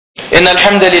إن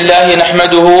الحمد لله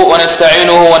نحمده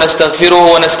ونستعينه ونستغفره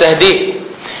ونستهديه.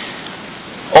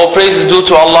 All praise is due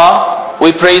to Allah.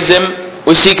 We praise Him,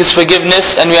 we seek His forgiveness,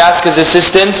 and we ask His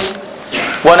assistance.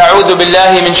 ونعوذ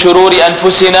بالله من شرور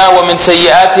أنفسنا ومن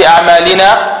سيئات أعمالنا.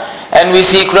 And we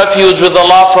seek refuge with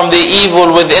Allah from the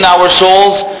evil within our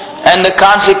souls and the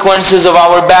consequences of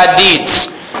our bad deeds.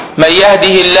 من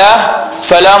يهده الله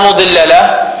فلا مضل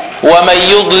له وَمَن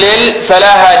يُضْلِلْ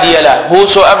فَلَا هَادِيَ لَهُ.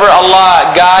 Whosoever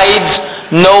Allah guides,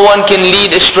 no one can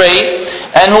lead astray.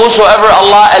 And whosoever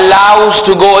Allah allows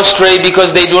to go astray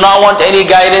because they do not want any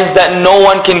guidance, that no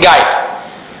one can guide.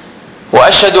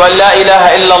 وَأَشْهَدُ أَن لَا إِلَهَ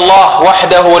إِلَّا اللَّهُ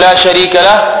وَحْدَهُ لَا شَرِيكَ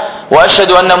لَهُ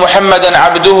وَأَشْهَدُ أَنَّ مُحَمَّدًا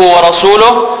عَبْدُهُ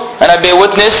وَرَسُولُهُ. And I bear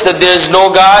witness that there is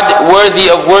no God worthy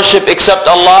of worship except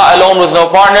Allah alone with no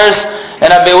partners.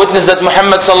 And I bear witness that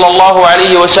Muhammad sallallahu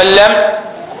alayhi wa sallam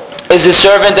is His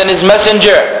servant and His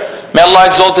messenger. May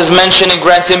Allah exalt His mention and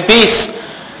grant Him peace.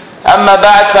 أما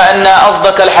بعد فإن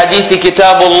أصدق الحديث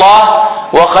كتاب الله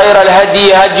وخير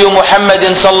الهدي هدي محمد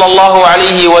صلى الله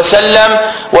عليه وسلم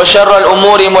وشر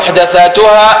الأمور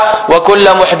محدثاتها وكل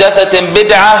محدثة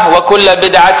بدعة وكل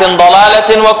بدعة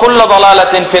ضلالة وكل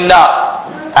ضلالة في النار.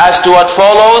 As to what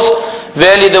follows,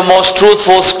 verily the most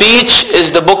truthful speech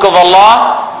is the book of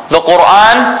Allah, the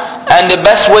Quran, and the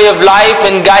best way of life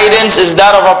and guidance is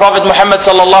that of our Prophet Muhammad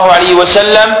sallallahu alaihi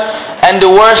wasallam. And the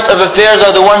worst of affairs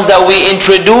are the ones that we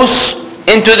introduce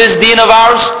into this deen of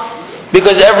ours,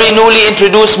 because every newly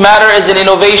introduced matter is an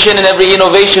innovation, and every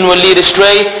innovation will lead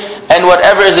astray, and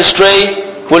whatever is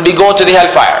astray will be going to the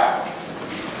hellfire.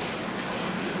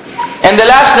 In the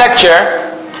last lecture,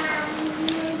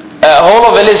 whole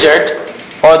of a lizard,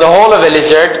 or the whole of a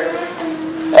lizard,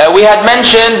 we had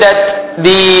mentioned that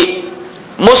the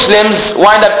Muslims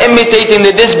wind up imitating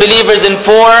the disbelievers in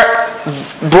four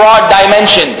broad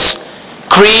dimensions.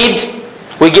 Creed,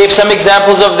 we gave some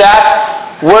examples of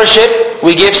that. Worship,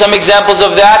 we gave some examples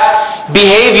of that.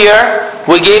 Behavior,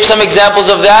 we gave some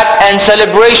examples of that. And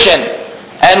celebration.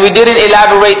 And we didn't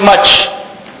elaborate much,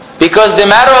 because the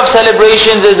matter of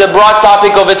celebrations is a broad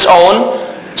topic of its own.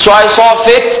 So I saw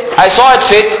it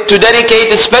fit to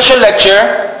dedicate a special lecture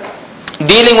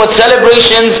dealing with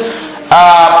celebrations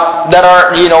that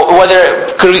are,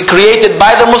 whether created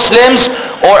by the Muslims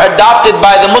or adopted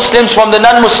by the Muslims from the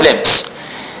non-Muslims.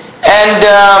 And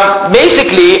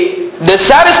basically, the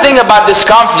saddest thing about this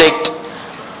conflict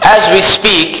as we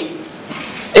speak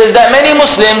is that many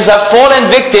Muslims have fallen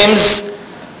victims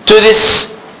to this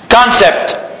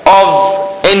concept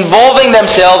of involving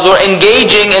themselves or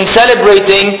engaging in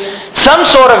celebrating some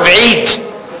sort of Eid.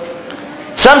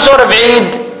 Some sort of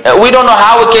Eid. We don't know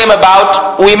how it came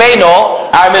about. We may know.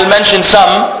 I will mention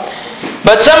some.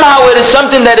 But somehow it is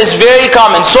something that is very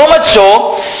common. So much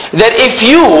so that if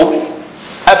you,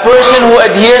 a person who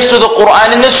adheres to the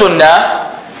Quran and the Sunnah,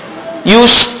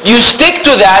 you stick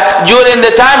to that during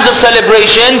the times of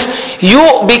celebrations, you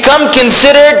become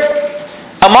considered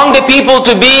among the people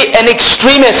to be an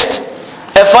extremist,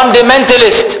 a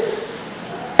fundamentalist,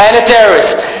 and a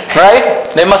terrorist.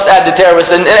 Right? They must add the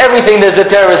terrorist. And everything there's a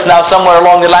terrorist now somewhere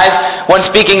along the lines when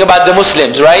speaking about the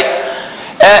Muslims, right?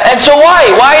 And so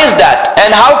why? Why is that?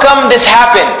 And how come this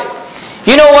happened?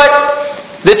 You know what?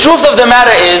 The truth of the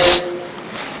matter is,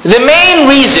 the main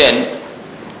reason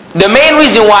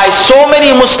why so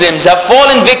many Muslims have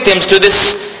fallen victims to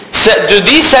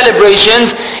these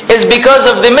celebrations is because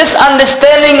of the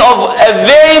misunderstanding of a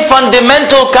very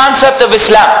fundamental concept of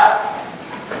Islam.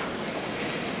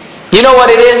 You know what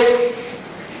it is?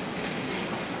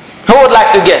 Who would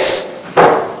like to guess?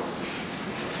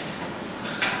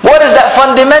 What is that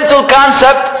fundamental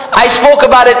concept? I spoke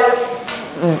about it,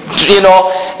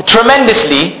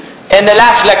 tremendously in the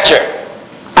last lecture.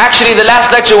 Actually, the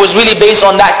last lecture was really based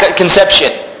on that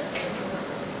conception.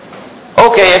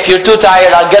 Okay, if you're too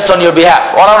tired, I'll guess on your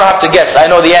behalf. Or I don't have to guess, I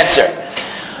know the answer.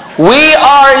 We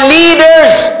are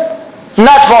leaders,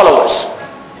 not followers.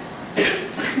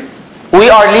 We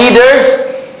are leaders,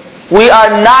 we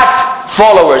are not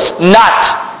followers. Not,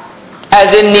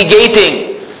 as in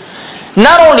negating.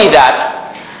 Not only that,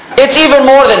 it's even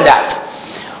more than that.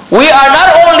 We are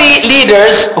not only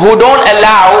leaders who don't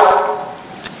allow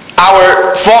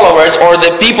our followers or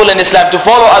the people in Islam to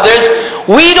follow others,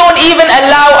 we don't even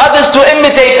allow others to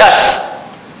imitate us.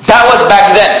 That was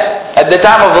back then. At the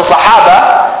time of the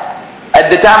Sahaba,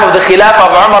 at the time of the Khilafah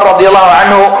of Umar radiallahu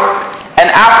anhu, and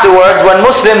afterwards, when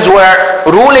Muslims were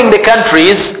ruling the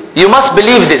countries, you must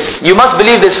believe this. You must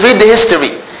believe this. Read the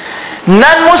history.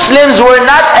 Non-Muslims were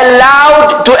not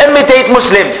allowed to imitate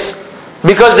Muslims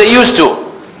because they used to.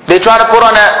 They try to put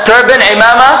on a turban,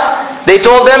 imama. They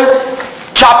told them,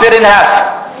 chop it in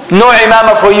half. No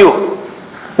imama for you.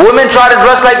 women try to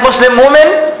dress like Muslim women,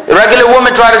 regular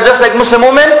women try to dress like Muslim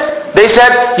women, they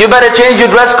said, you better change your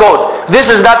dress code. This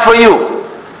is not for you.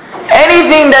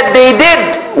 Anything that they did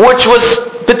which was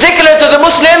particular to the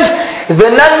Muslims,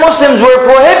 the non-Muslims were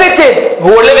prohibited,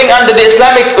 who were living under the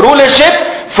Islamic rulership,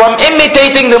 from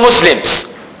imitating the Muslims,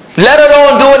 let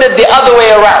alone doing it the other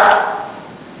way around.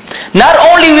 Not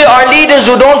only we are leaders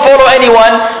who don't follow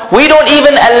anyone, we don't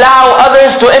even allow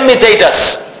others to imitate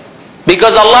us,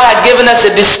 because Allah had given us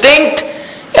a distinct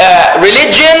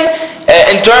religion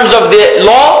in terms of the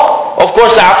law. Of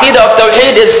course, the aqidah of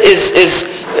Tawheed is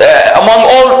among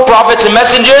all prophets and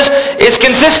messengers is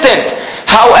consistent.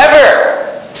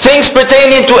 However, things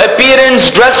pertaining to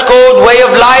appearance, dress code, way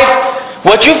of life,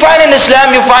 what you find in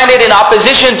Islam, you find it in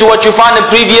opposition to what you find in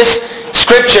previous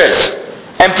scriptures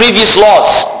and previous laws.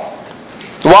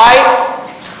 Why?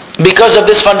 Because of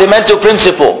this fundamental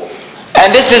principle.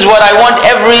 And this is what I want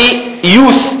every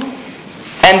youth,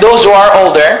 and those who are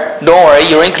older, don't worry,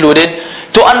 you're included,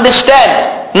 to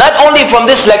understand, not only from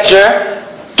this lecture,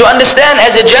 to understand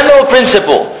as a general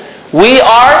principle. We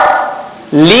are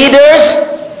leaders,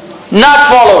 not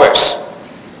followers.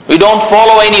 We don't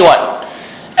follow anyone.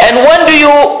 And when do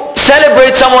you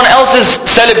celebrate someone else's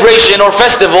celebration or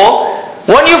festival?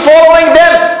 When you're following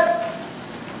them.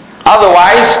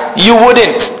 Otherwise, you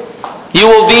wouldn't. You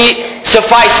will be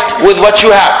sufficed with what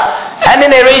you have. And the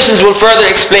narrations will further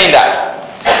explain that.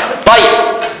 طيب.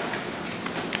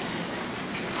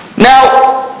 Now,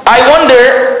 I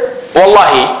wonder,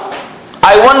 wallahi,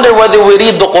 I wonder whether we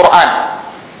read the Quran.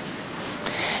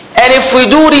 And if we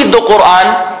do read the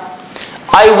Quran,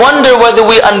 I wonder whether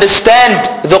we understand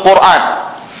the Quran.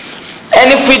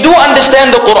 And if we do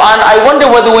understand the Quran, I wonder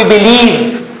whether we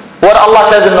believe what Allah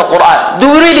says in the Quran. Do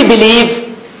we really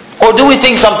believe? Or do we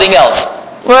think something else?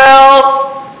 Well,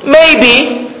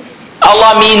 maybe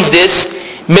Allah means this,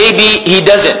 maybe He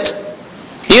doesn't.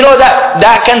 You know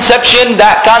that conception,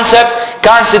 that concept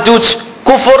constitutes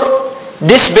kufr,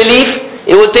 disbelief.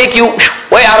 It will take you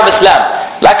way out of Islam,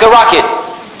 like a rocket.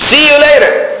 See you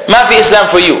later. Ma fi Islam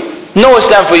for you. No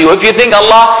Islam for you. If you think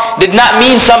Allah did not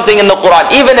mean something in the Quran,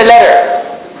 even a letter,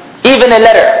 even an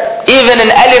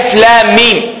alif lam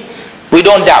mim, we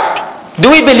don't doubt. Do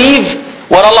we believe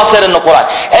what Allah said in the Quran?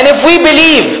 And if we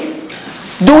believe,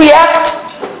 do we act?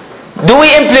 Do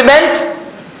we implement?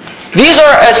 These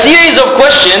are a series of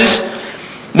questions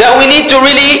that we need to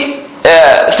really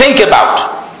think about.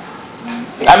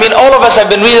 I mean, all of us have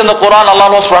been reading the Quran, Allah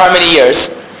knows for how many years.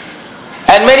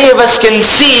 And many of us can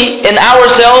see in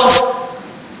ourselves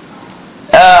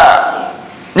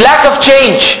lack of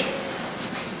change.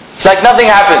 It's like nothing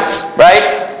happens,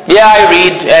 right? Yeah, I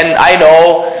read and I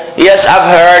know. Yes,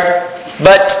 I've heard.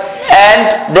 But,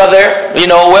 and brother,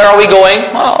 where are we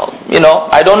going? Well,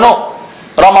 I don't know.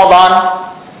 Ramadan,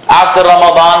 after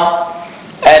Ramadan,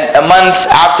 and a month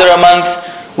after a month,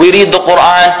 we read the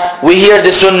Quran, we hear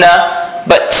the Sunnah,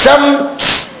 but some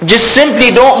just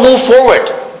simply don't move forward.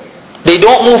 They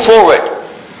don't move forward.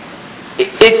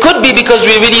 It could be because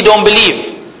we really don't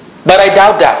believe, but I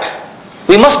doubt that.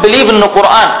 We must believe in the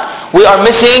Quran. We are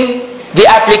missing the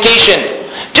application.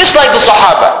 Just like the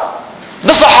Sahaba.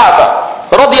 The Sahaba,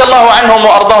 radiyallahu anhum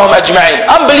wa ardahum ajma'in.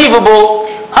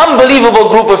 Unbelievable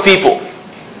group of people.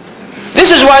 This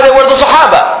is why they were the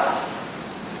Sahaba.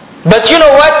 But you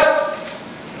know what?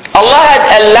 Allah had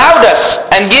allowed us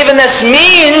and given us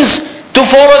means to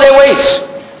follow their ways.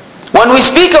 When we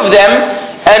speak of them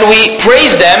and we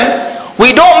praise them,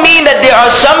 we don't mean that they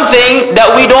are something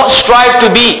that we don't strive to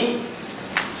be.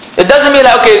 It doesn't mean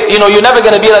that, okay, you're never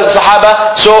going to be like the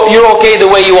Sahaba, so you're okay the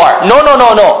way you are. No.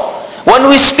 When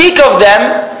we speak of them,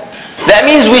 that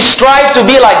means we strive to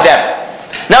be like them.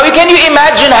 Now, can you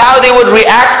imagine how they would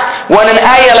react when an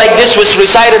ayah like this was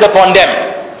recited upon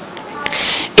them?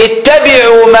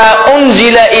 اتبعوا ما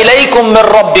أنزل إليكم من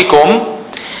ربكم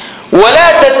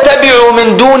ولا تتبعوا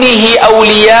من دونه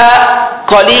أولياء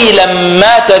قليلا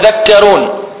ما تذكرون.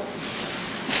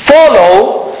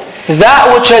 Follow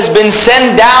that which has been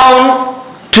sent down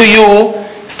to you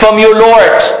from your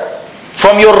Lord,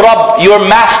 from your Rabb, your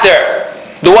Master,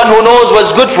 the one who knows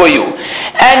what's good for you.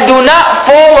 And do not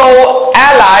follow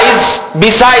allies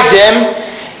besides Him.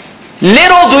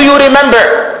 Little do you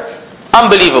remember.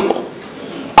 Unbelievable.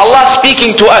 Allah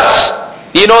speaking to us,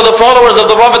 the followers of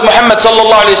the Prophet Muhammad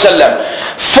sallallahu alaihi wasallam.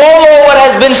 Follow what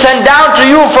has been sent down to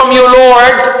you from your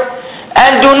Lord,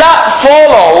 and do not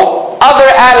follow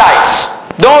other allies.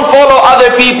 Don't follow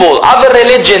other people, other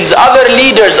religions, other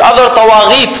leaders, other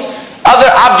tawaghit,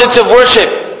 other objects of worship.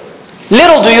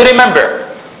 Little do you remember.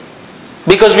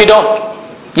 Because we don't.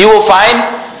 You will find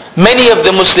many of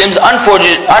the Muslims,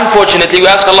 unfortunately, we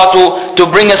ask Allah to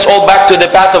bring us all back to the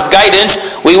path of guidance.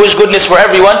 We wish goodness for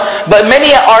everyone. But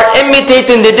many are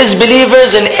imitating the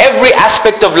disbelievers in every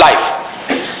aspect of life.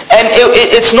 And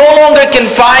it's no longer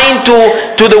confined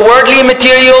to the worldly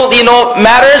material,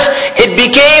 matters. It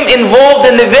became involved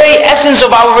in the very essence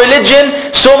of our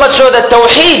religion, so much so that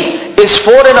Tawheed is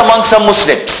foreign among some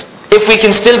Muslims. If we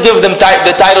can still give them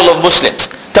the title of Muslims.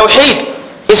 Tawheed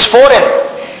is foreign.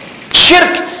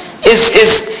 Shirk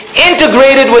is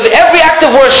integrated with every act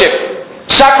of worship.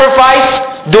 Sacrifice,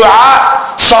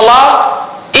 dua,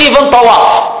 salah, even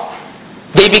tawaf.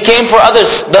 They became for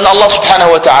others than Allah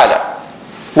subhanahu wa ta'ala.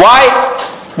 Why?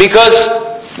 Because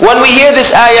when we hear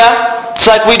this ayah, it's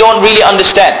like we don't really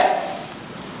understand.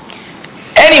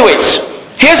 Anyways,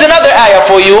 here's another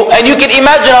ayah for you, and you can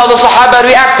imagine how the Sahaba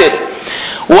reacted.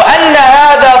 وَأَنَّ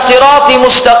هَذَا صِرَاطِي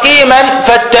مُسْتَقِيمًا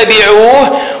فَاتَّبِعُوهُ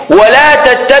وَلَا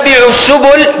تَتَّبِعُوا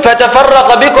السُّبُلَ فَتَفَرَّقَ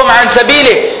بِكُمْ عَنْ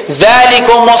سَبِيلِهِ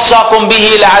ذَلِكُمْ وَصَّاكُمْ بِهِ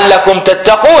لَعَلَّكُمْ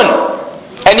تَتَّقُونَ.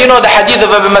 And you know the hadith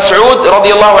of Abu Mas'ud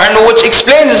radiallahu anhu, which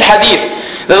explains this hadith.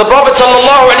 That the Prophet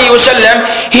sallallahu alaihi wasallam,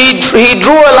 he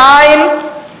drew a line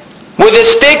with a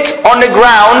stick on the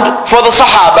ground for the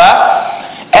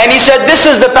Sahaba, and he said, this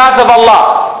is the path of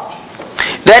Allah.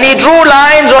 Then he drew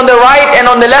lines on the right and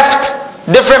on the left,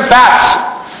 different paths.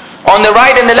 On the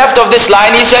right and the left of this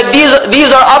line, he said,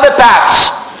 these are other paths.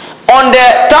 On the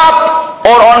top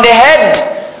or on the head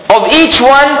of each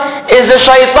one is the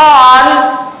shaitan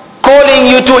calling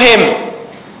you to him.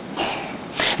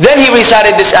 Then he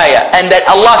recited this ayah, and that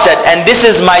Allah said, and this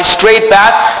is my straight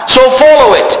path, so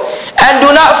follow it. And do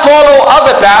not follow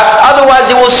other paths, otherwise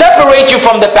it will separate you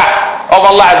from the path of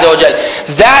Allah Azza wa Jal.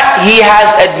 That He has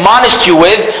admonished you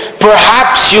with,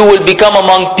 perhaps you will become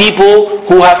among people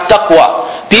who have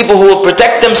taqwa. People who will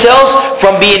protect themselves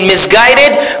from being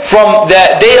misguided, from the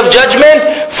day of judgment,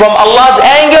 from Allah's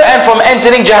anger, and from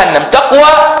entering Jahannam.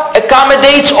 Taqwa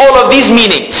accommodates all of these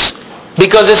meanings,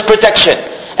 because it's protection.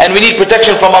 And we need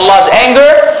protection from Allah's anger,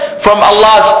 from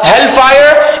Allah's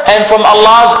hellfire, and from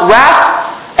Allah's wrath,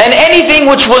 and anything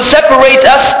which will separate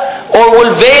us or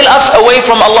will veil us away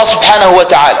from Allah subhanahu wa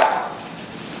ta'ala.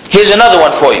 Here's another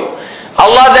one for you.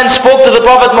 Allah then spoke to the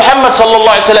Prophet Muhammad sallallahu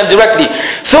alaihi wasallam directly.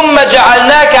 ثُمَّ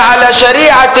جَعَلْنَاكَ عَلَى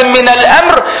شَرِيعَةٍ مِّنَ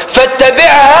الْأَمْرِ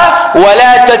فَاتَّبِعْهَا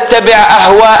وَلَا تَتَّبِعْ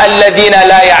أَهْوَاءَ الَّذِينَ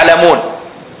لَا يَعْلَمُونَ.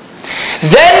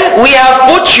 Then we have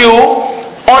put you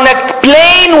on a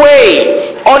plain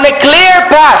way, on a clear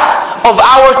path of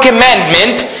our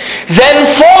commandment,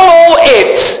 then follow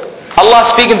it.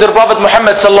 Allah speaking to the Prophet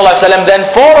Muhammad sallallahu alaihi wasallam, then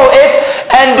follow it,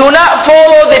 and do not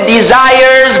follow the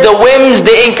desires, the whims,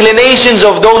 the inclinations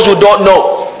of those who don't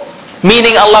know.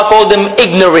 Meaning Allah called them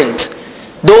ignorant.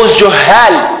 Those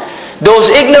juhal, those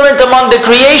ignorant among the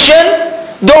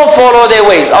creation, don't follow their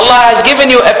ways. Allah has given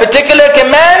you a particular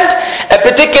command, a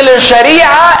particular sharia,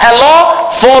 a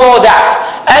law, follow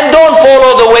that. And don't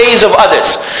follow the ways of others.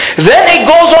 Then it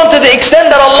goes on to the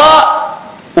extent that Allah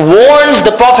warns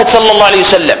the Prophet sallallahu alaihi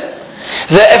wasallam.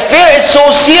 The affair is so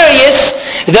serious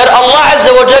that Allah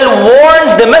Azza wa Jal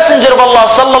warns the Messenger of Allah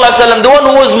sallallahu alaihi wasallam, the one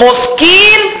who is most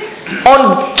keen on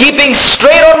keeping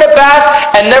straight on the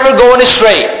path and never going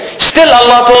astray. Still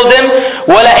Allah told him,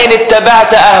 وَلَئِنِ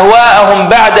اتَّبَعْتَ أَهْوَاءَهُمْ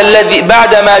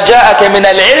بَعْدَ مَا جَاءَكَ مِنَ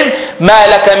الْعِلْمِ مَا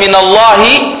لَكَ مِنَ اللَّهِ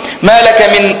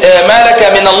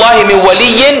مِنْ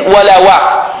وَلِيٍّ وَلَا وَاقٍ.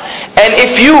 And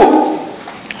if you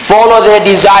follow their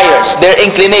desires, their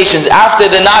inclinations, after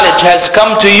the knowledge has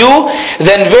come to you,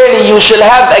 then verily you shall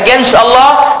have against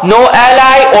Allah no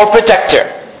ally or protector.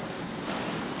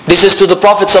 This is to the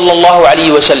Prophet sallallahu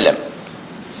alaihi wasallam.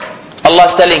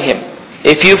 Allah is telling him,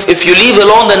 if you leave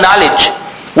alone the knowledge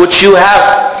which you have,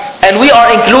 and we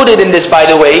are included in this, by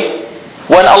the way.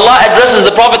 When Allah addresses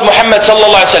the Prophet Muhammad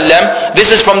sallallahu alaihi wasallam,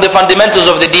 this is from the fundamentals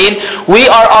of the deen, we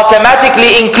are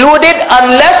automatically included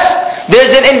unless there's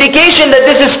an indication that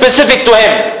this is specific to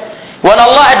him. When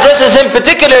Allah addresses him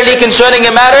particularly concerning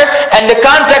a matter, and the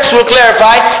context will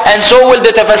clarify, and so will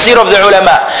the tafsir of the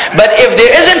ulama. But if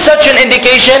there isn't such an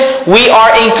indication, we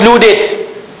are included.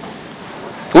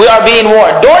 We are being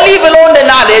warned. Don't leave alone the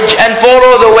knowledge and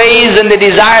follow the ways and the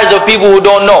desires of people who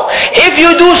don't know. If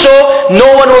you do so,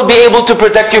 no one will be able to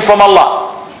protect you from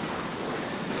Allah.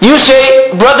 You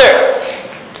say, brother,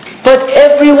 but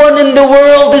everyone in the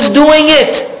world is doing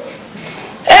it.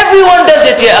 Everyone does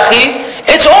it, ya akhi.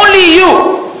 It's only you.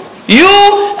 You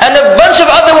and a bunch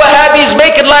of other Wahhabis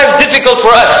making life difficult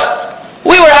for us.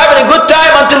 We were having a good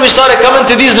time until we started coming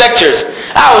to these lectures.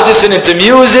 I was listening to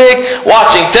music,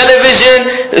 watching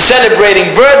television,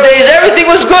 celebrating birthdays, everything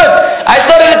was good. I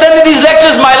started attending these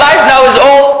lectures, my life now is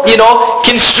all,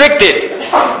 constricted.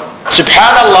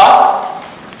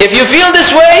 Subhanallah. If you feel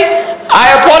this way,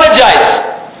 I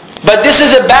apologize. But this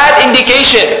is a bad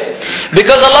indication.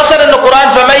 Because Allah said in the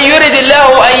Quran, فَمَنْ يُرِدِ اللَّهُ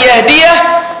أَنْ يَهْدِيَهُ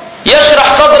يَشْرَحْ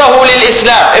صَدْرَهُ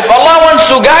لِلْإِسْلَامِ. If Allah wants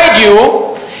to guide you,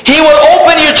 He will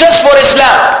open your chest for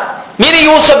Islam. Meaning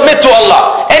you will submit to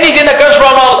Allah. Anything that comes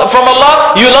from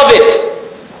Allah, you love it.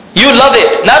 You love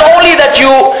it. Not only that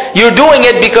you're doing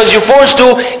it because you're forced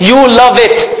to, you love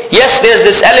it. Yes, there's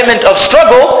this element of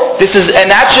struggle. This is a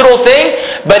natural thing.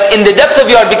 But in the depth of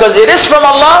your heart, because it is from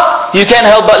Allah, you can't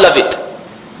help but love it.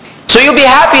 So you'll be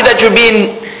happy that you're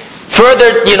being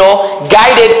further,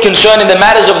 guided concerning the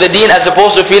matters of the deen as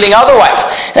opposed to feeling otherwise.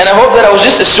 And I hope that I was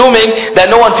just assuming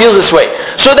that no one feels this way.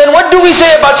 So then what do we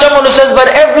say about someone who says,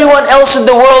 but everyone else in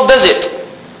the world does it?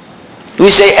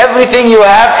 We say everything you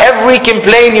have, every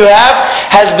complaint you have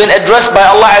has been addressed by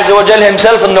Allah Azza wa Jalla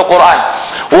Himself in the Quran.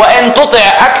 وَإِن تُطِعْ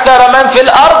أَكْثَرَ مَنْ فِي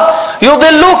الْأَرْضِ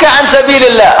يُضِلُّكَ عَنْ سَبِيلِ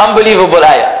اللَّهِ. Unbelievable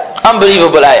ayah.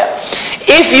 Unbelievable ayah.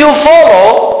 If you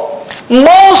follow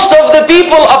most of the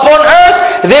people upon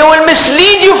earth, they will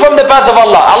mislead you from the path of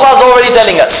Allah. Allah is already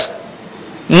telling us.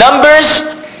 Numbers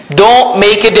don't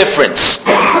make a difference.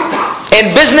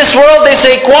 In business world they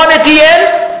say quantity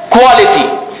and quality.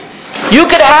 You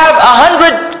could have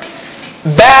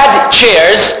 100 bad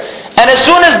chairs, and as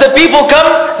soon as the people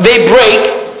come, they break.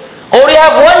 Or you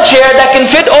have one chair that can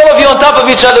fit all of you on top of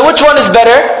each other. Which one is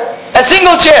better? A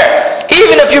single chair.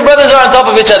 Even if your brothers are on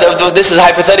top of each other. This is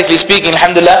hypothetically speaking,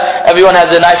 alhamdulillah, everyone has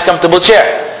a nice comfortable chair.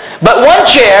 But one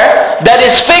chair that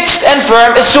is fixed and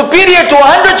firm is superior to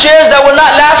 100 chairs that will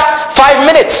not last 5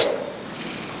 minutes.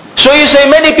 So you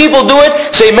say many people do it,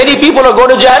 say many people are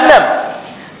going to Jahannam.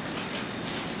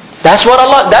 That's what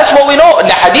we know.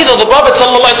 In the hadith of the Prophet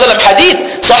sallallahu alaihi wasallam, hadith,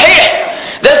 sahih,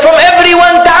 that from every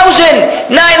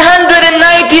 1,999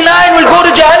 will go to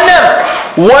Jahannam,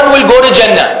 one will go to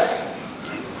Jannah.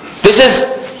 This is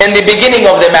in the beginning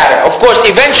of the matter. Of course,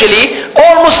 eventually,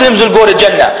 all Muslims will go to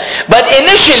Jannah. But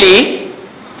initially,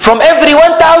 from every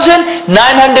 1,999.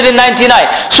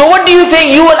 So what do you think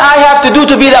you and I have to do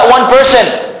to be that one person?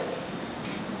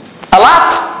 A lot,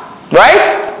 right?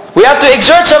 We have to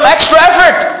exert some extra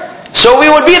effort. So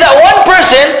we will be that one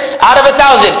person out of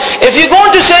 1,000. If you're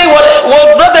going to say, well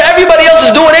brother, everybody else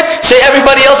is doing it, say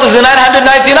everybody else is the 999,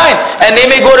 and they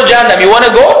may go to Jahannam. You want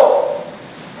to go?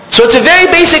 So it's a very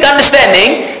basic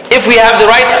understanding if we have the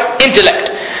right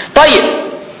intellect. طيب.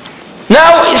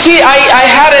 Now, see, I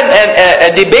had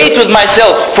a debate with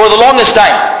myself for the longest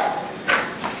time.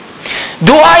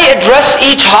 Do I address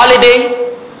each holiday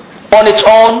on its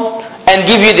own and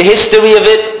give you the history of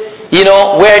it?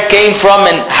 Where it came from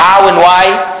and how and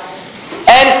why.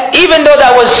 And even though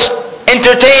that was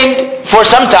entertained for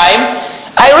some time,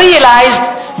 I realized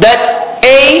that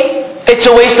A, it's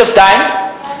a waste of time.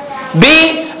 B,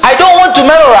 I don't want to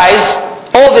memorize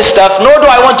all this stuff, nor do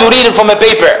I want to read it from a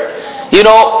paper.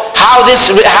 How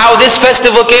this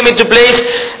festival came into place.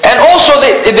 And also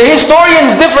the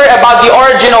historians differ about the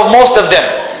origin of most of them.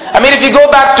 I mean, if you go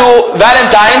back to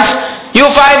Valentine's,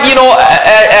 you'll find,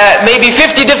 maybe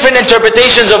 50 different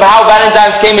interpretations of how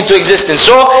Valentine's came into existence.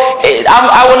 So,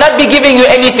 I will not be giving you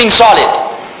anything solid.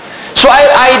 So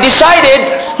I decided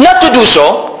not to do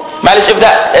so. If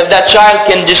that child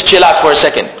can just chill out for a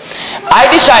second. I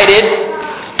decided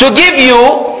to give you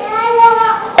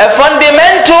a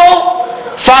fundamental,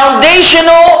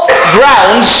 foundational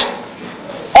grounds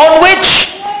on which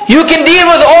you can deal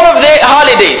with all of the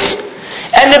holidays.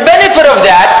 And the benefit of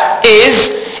that is,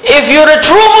 if you're a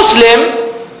true Muslim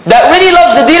that really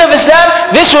loves the deen of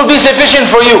Islam, this will be sufficient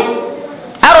for you.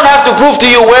 I don't have to prove to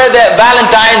you where the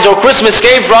Valentine's or Christmas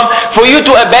came from for you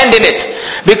to abandon it.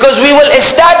 Because we will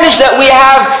establish that we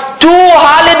have 2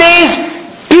 holidays,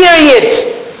 period.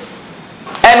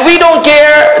 And we don't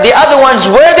care the other ones,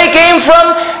 where they came from,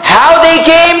 how they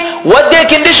came, what their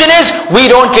condition is. We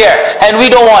don't care. And we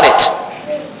don't want it.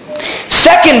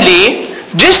 Secondly,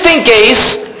 just in case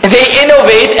they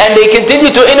innovate and they continue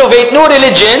to innovate new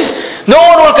religions, no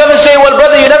one will come and say, well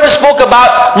brother, you never spoke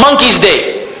about Monkey's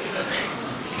Day.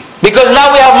 Because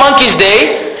now we have Monkey's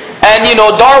Day, and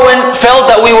Darwin felt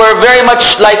that we were very much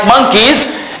like monkeys,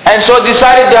 and so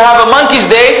decided to have a Monkey's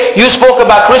Day. You spoke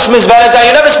about Christmas, Valentine,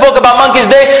 you never spoke about Monkey's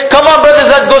Day. Come on brothers,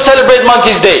 let's go celebrate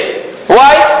Monkey's Day.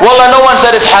 Why? Wallah, no one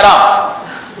said it's haram.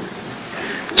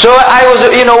 So I was,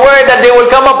 worried that they will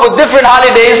come up with different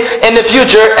holidays in the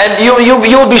future, and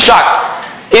you'll be shocked.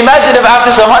 Imagine if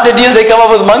after some 100 years they come up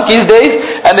with Monkey's Days,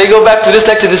 and they go back to this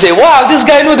lecture to say, wow, this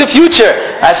guy knew the future.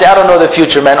 I say, I don't know the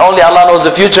future, man. Only Allah knows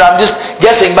the future. I'm just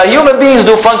guessing. But human beings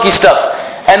do funky stuff.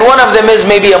 And one of them is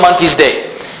maybe a Monkey's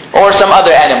Day. Or some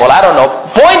other animal. I don't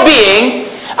know. Point being,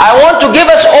 I want to give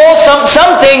us all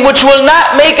something which will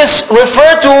not make us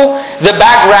refer to the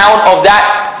background of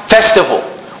that festival.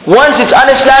 Once it's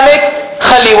un-Islamic,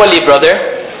 khali wali, brother.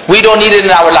 We don't need it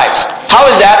in our lives. How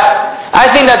is that?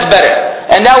 I think that's better.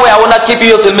 And that way I will not keep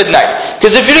you till midnight.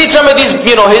 Because if you read some of these,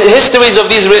 histories of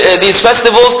these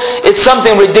festivals, it's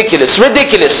something ridiculous.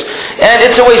 Ridiculous. And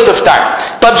it's a waste of time.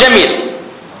 Tab Jamil.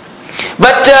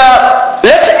 But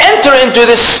let's enter into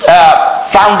this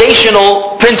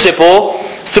foundational principle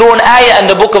through an ayah in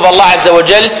the book of Allah Azza wa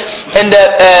Jal, in the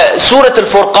Surah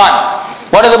Al-Furqan.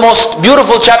 One of the most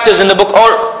beautiful chapters in the book, or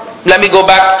let me go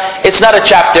back, it's not a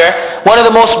chapter. One of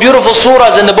the most beautiful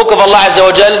surahs in the book of Allah Azza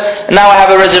wa Jal. Now I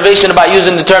have a reservation about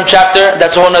using the term chapter,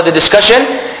 that's a whole other discussion.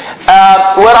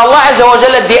 Where Allah Azza wa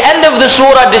Jal at the end of the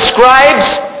surah describes,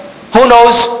 who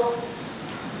knows?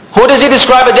 Who does he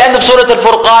describe at the end of Surah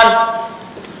Al-Furqan?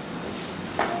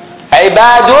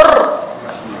 Ibadur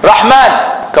Rahman.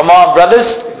 Come on, brothers.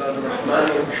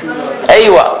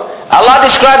 Aywa. Allah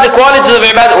describes the qualities of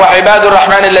ibad. وَعِبَادُ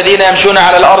الرَّحْمَنِ الَّذِينَ يَمْشُونَ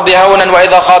عَلَى الْأَرْضِ هَوْنًا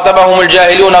وَإِذَا خَاطَبَهُمُ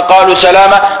الْجَاهِلُونَ قَالُوا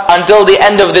سَلَامًا. Until the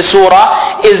end of the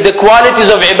surah is the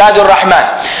qualities of Ibadur Rahman.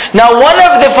 Now one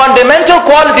of the fundamental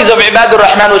qualities of Ibadur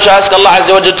Rahman, which I ask Allah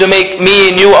Azza wa Jalla to make me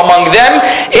and you among them,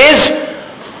 is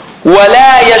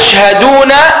وَلَا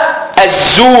يَشْهَدُونَ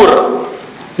الزُّورِ.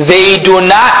 They do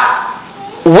not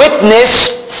witness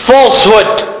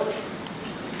falsehood.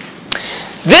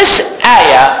 This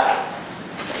ayah,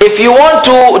 if you want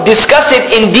to discuss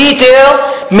it in detail,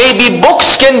 maybe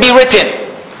books can be written.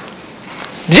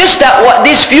 Just that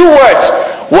these few words,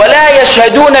 وَلَا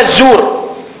يَشْهَدُونَ الزُّورِ,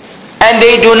 and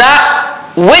they do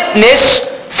not witness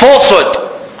falsehood.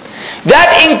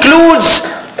 That includes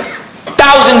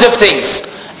thousands of things.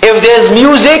 If there's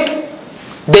music,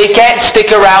 they can't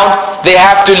stick around, they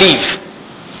have to leave.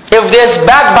 If there's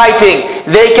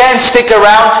backbiting, they can't stick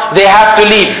around, they have to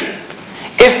leave.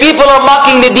 If people are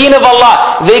mocking the deen of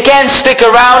Allah, they can't stick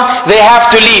around, they have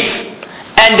to leave.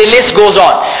 And the list goes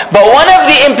on. But one of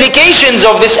the implications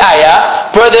of this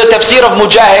ayah, per the tafsir of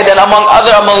Mujahid and among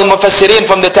the mufassirin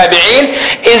from the tabi'een,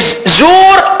 is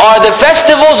Zur are the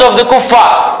festivals of the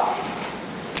kuffar.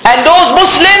 And those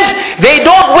Muslims, they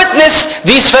don't witness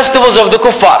these festivals of the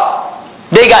kuffar.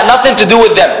 They got nothing to do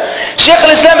with them. Shaykh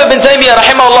al-Islam ibn Taymiyyah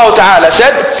rahimahullah ta'ala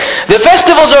said, the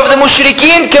festivals of the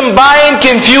mushrikeen combine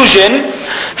confusion,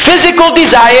 physical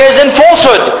desires and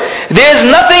falsehood. There is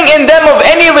nothing in them of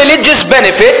any religious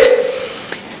benefit.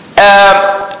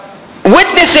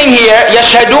 Witnessing here,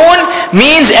 yashhadun,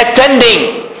 means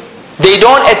attending. They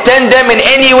don't attend them in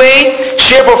any way,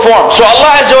 shape or form. So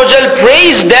Allah Azza wa Jal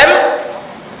praised them,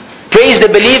 praise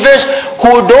the believers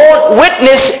who don't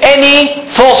witness any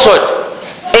falsehood.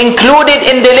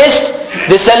 Included in the list,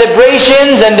 the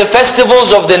celebrations and the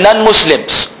festivals of the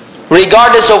non-Muslims,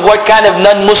 regardless of what kind of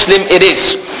non-Muslim it is.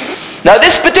 Now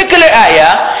this particular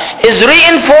ayah is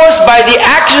reinforced by the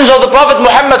actions of the Prophet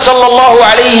Muhammad sallallahu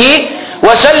alayhi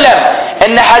wa sallam.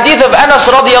 In the hadith of Anas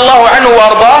radiyallahu anhu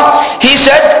wa ardah, he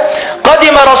said,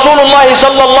 قدم رسول الله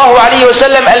صلى الله عليه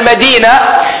وسلم المدينة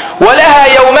ولها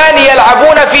يومان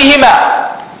يلعبون فيهما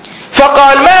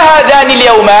فقال ما هذان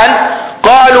اليومان؟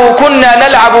 قالوا كنا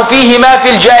نلعب فيهما في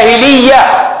الجاهلية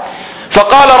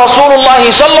فقال رسول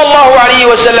الله صلى الله عليه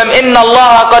وسلم إن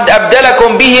الله قد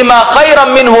أبدلكم بهما خيرا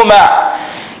منهما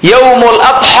يوم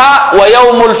الأضحى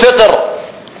ويوم الفطر.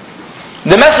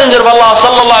 The Messenger of Allah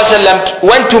صلى الله عليه وسلم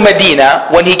went to Medina.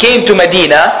 When he came to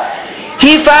Medina,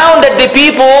 he found that the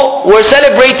people were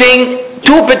celebrating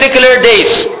two particular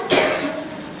days.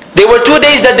 There were 2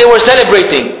 days that they were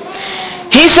celebrating.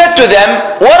 He said to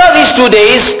them, what are these 2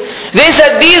 days? They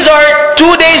said, these are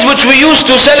 2 days which we used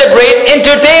to celebrate,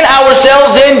 entertain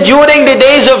ourselves in during the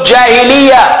days of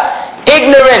Jahiliyyah,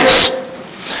 ignorance.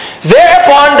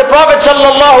 Thereupon the Prophet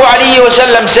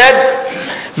ﷺ said,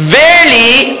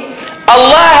 verily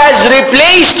Allah has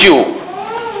replaced you.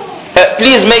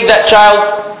 Please make that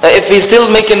child, if he's still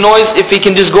making noise, if he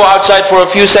can just go outside for a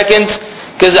few seconds,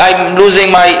 because I'm losing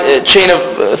my chain of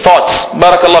thoughts.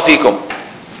 Barakallahu feekum.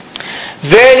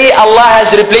 Verily Allah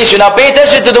has replaced you. Now pay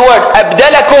attention to the word.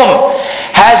 Abdalakum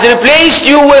has replaced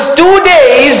you with 2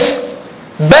 days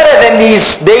better than these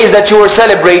days that you were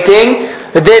celebrating.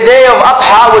 The day of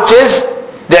Adha, which is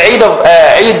the Eid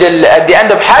at the end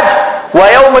of Hajj. Wa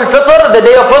Yawm al-Fitr, the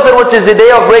day of Fitr, which is the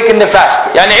day of breaking the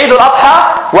fast. Yani Eid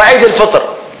al-Adha wa Eid al-Fitr.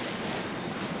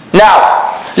 Now,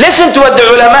 listen to what the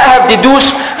ulama have deduced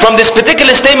from this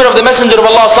particular statement of the Messenger of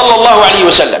Allah sallallahu alayhi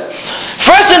wa sallam.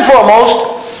 First and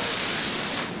foremost,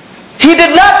 he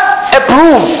did not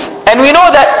approve, and we know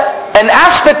that an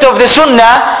aspect of the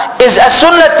sunnah is a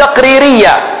sunnah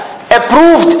taqririyah,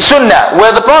 approved sunnah,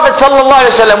 where the Prophet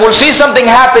ﷺ will see something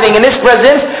happening in his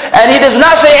presence and he does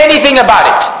not say anything about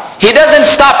it. He doesn't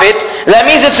stop it. That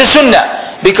means it's a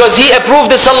sunnah, because he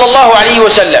approved it sallallahu alaihi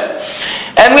wasallam.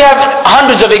 And we have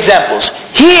hundreds of examples.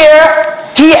 Here,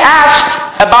 he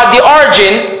asked about the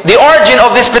origin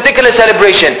of this particular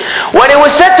celebration. When it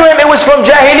was said to him it was from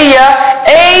Jahiliyyah,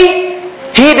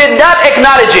 he did not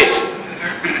acknowledge it.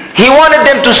 He wanted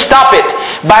them to stop it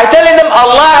by telling them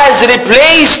Allah has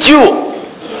replaced you.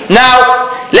 Now,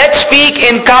 let's speak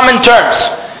in common terms.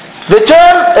 The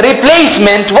term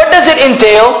replacement, what does it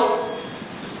entail?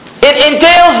 It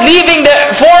entails leaving the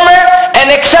former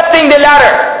and accepting the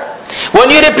latter. When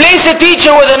you replace a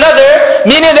teacher with another,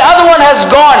 meaning the other one has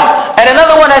gone and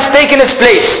another one has taken his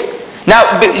place.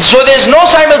 Now, so there's no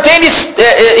simultaneous,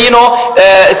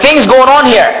 things going on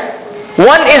here.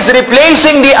 One is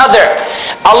replacing the other.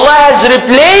 Allah has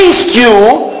replaced you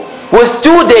with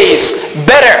 2 days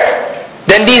better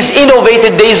than these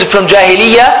innovated days from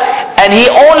Jahiliyyah, and He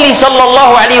only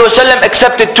sallallahu alaihi wasallam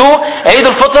accepted 2, Eid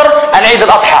al-Fitr and Eid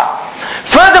al-Adha.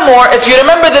 Furthermore, if you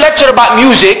remember the lecture about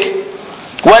music,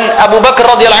 when Abu Bakr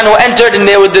radiallahu anhu entered and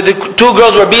the 2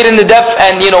 girls were beating the deaf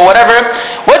and whatever,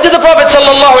 what did the Prophet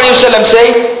sallallahu alaihi wasallam say?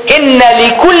 Inna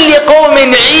li kulli qawmin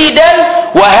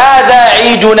eidan wa hadha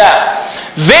eiduna.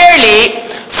 Verily,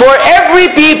 for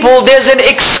every people there's an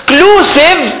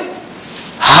exclusive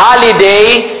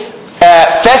holiday,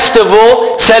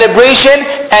 festival, celebration,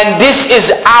 and this is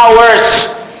ours.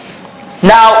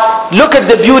 Now, look at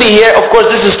the beauty here. Of course,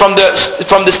 this is from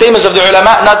the statements of the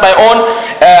ulama, not my own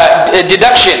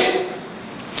deduction.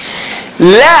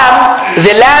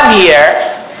 The lamb here,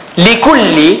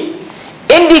 likulli,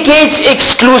 indicates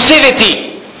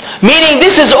exclusivity, meaning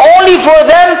this is only for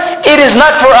them, it is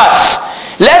not for us.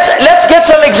 Let's get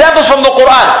some examples from the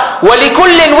Quran.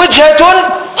 وَلِكُلٍّ وِجْهَةٌ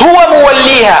هُوَ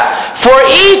مُوَلِّيهَا. For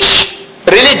each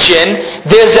religion,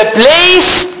 there's a place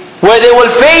where they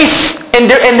will face in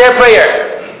their prayer.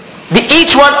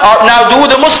 Each one, now do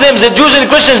the Muslims, the Jews and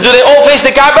Christians, do they all face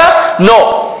the Kaaba?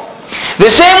 No.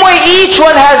 The same way each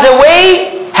one has a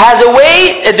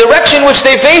direction which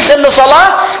they face in the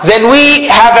Salah, then we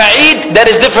have a Eid that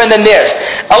is different than theirs.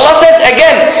 Allah says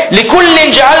again, لِكُلٍّ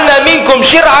جَعَلْنَا مِنْكُمْ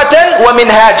شِرْعَةً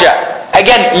وَمِنْهَاجًا.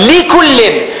 Again, لِكُلٍّ.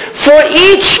 For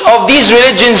each of these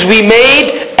religions we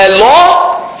made a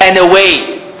law and a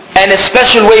way, and a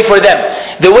special way for them.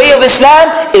 The way of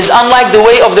Islam is unlike the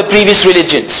way of the previous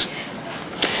religions.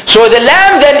 So the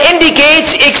lamb then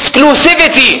indicates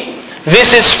exclusivity.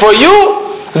 This is for you,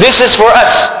 this is for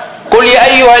us. قُلْ يَا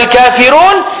أَيُّهَا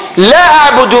الْكَافِرُونَ لَا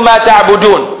أَعْبُدُ مَا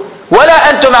تَعْبُدُونَ وَلَا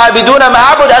أَنْتُمْ عَابِدُونَ مَا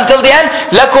أَعْبُدُ, until the end.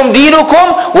 لَكُمْ دِينُكُمْ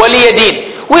وَلِيَ دِينِ.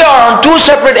 We are on 2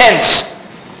 separate ends.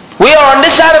 We are on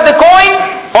this side of the coin,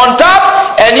 on top,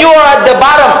 and you are at the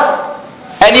bottom.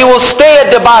 And you will stay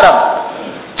at the bottom,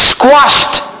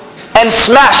 squashed and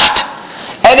smashed.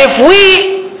 And if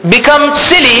we become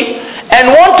silly and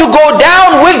want to go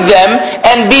down with them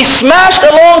and be smashed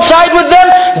alongside with them,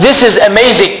 this is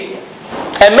amazing.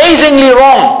 Amazingly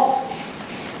wrong.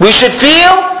 We should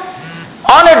feel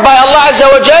honored by Allah Azza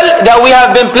wa Jal that we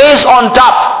have been placed on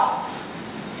top.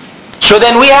 So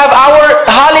then we have our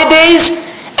holidays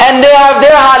and they have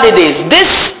their holidays. This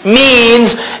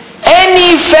means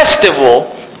any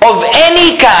festival of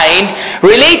any kind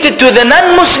related to the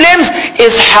non-Muslims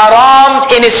is haram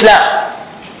in Islam.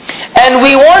 And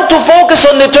we want to focus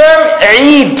on the term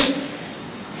Eid.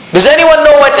 Does anyone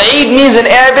know what Eid means in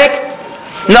Arabic?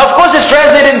 Now of course it's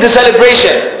translated into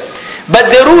celebration, but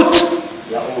the root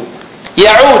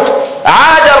يعود.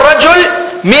 عاد الرجل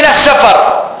من السفر.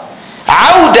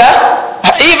 عودة,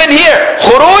 even here,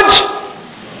 خروج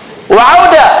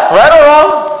وعودة. Right or wrong?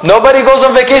 Nobody goes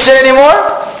on vacation anymore?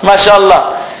 MashaAllah.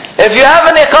 If you have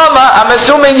an iqamah, I'm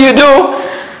assuming you do.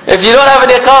 If you don't have an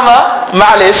iqamah,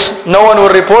 ma'alish, no one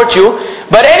will report you.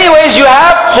 But anyways, you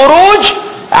have khuruj,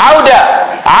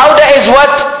 auda. Auda is what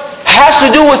has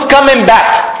to do with coming back.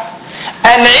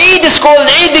 And Eid is called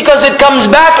Eid because it comes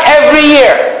back every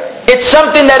year. It's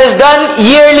something that is done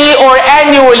yearly or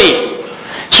annually.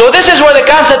 So this is where the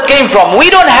concept came from. We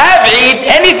don't have Eid.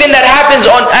 Anything that happens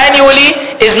annually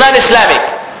is non-Islamic.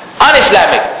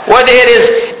 Un-Islamic. Whether it is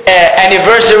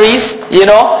anniversaries,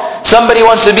 somebody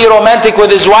wants to be romantic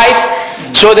with his wife,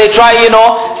 so they try,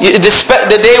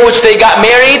 the day which they got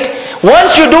married.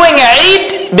 Once you're doing a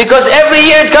Eid, because every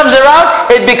year it comes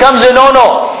around, it becomes a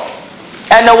no-no.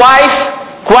 And the wife,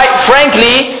 quite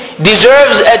frankly,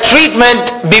 deserves a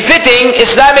treatment befitting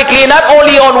Islamically, not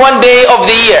only on one day of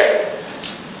the year,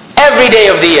 every day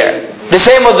of the year. The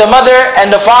same with the mother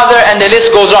and the father, and the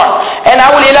list goes on. And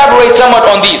I will elaborate somewhat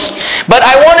on these. But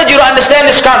I wanted you to understand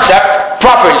this concept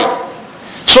properly.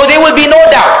 So there will be no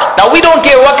doubt. Now we don't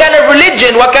care what kind of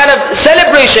religion, what kind of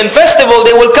celebration, festival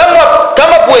they will come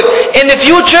up with in the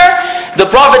future. The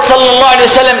Prophet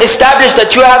ﷺ established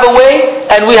that you have a way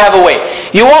and we have a way.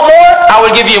 You want more? I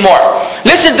will give you more.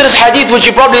 Listen to this hadith which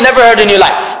you probably never heard in your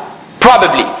life.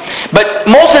 Probably. But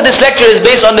most of this lecture is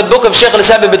based on the book of Shaykh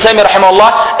al-Islam ibn Taymiyyah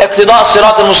rahimahullah, اقتضاء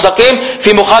الصراط المستقيم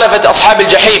في مخالفة أصحاب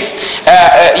الجحيم.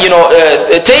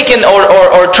 Taken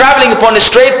or traveling upon a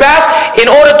straight path in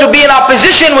order to be in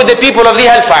opposition with the people of the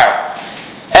hellfire.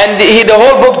 And the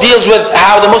whole book deals with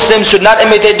how the Muslims should not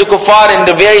imitate the kuffar in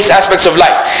the various aspects of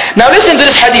life. Now listen to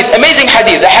this hadith, amazing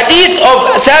hadith. The hadith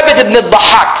of Thabit ibn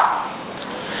al-Dhahhak.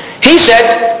 He said,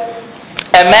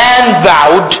 a man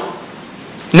vowed,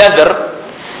 nadhr,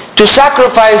 to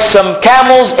sacrifice some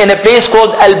camels in a place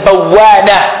called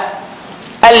Al-Bawana.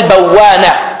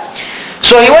 Al-Bawana.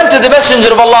 So he went to the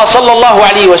Messenger of Allah sallallahu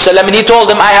alaihi wasallam and he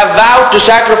told him, I have vowed to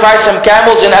sacrifice some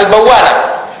camels in Al-Bawana.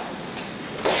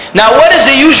 Now what is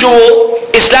the usual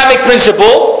Islamic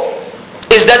principle?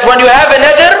 Is that when you have a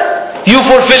nadhr, you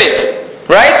fulfill it.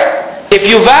 Right? If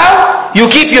you vow, you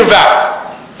keep your vow.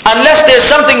 Unless there's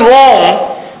something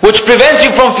wrong which prevents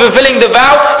you from fulfilling the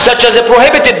vow, such as a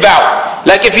prohibited vow.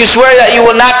 Like if you swear that you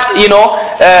will not,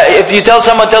 if you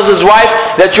someone tells his wife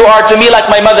that you are to me like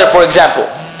my mother, for example.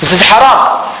 This is haram.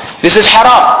 This is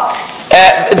haram.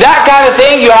 That kind of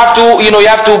thing, you have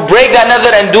to break that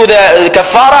nadhr and do the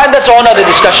kafara, and that's all another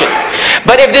discussion.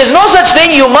 But if there's no such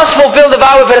thing, you must fulfill the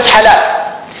vow if it is halal.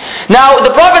 Now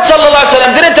the Prophet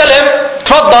ﷺ didn't tell him,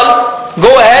 Tfaddal, go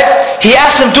ahead. He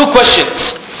asked him two questions.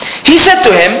 He said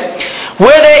to him,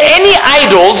 were there any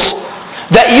idols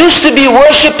that used to be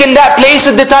worshipped in that place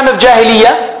at the time of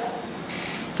Jahiliyyah?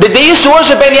 Did they used to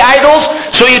worship any idols?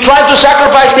 So you tried to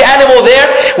sacrifice the animal there.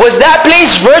 Was that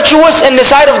place virtuous in the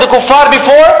sight of the kuffar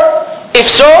before? If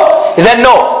so, then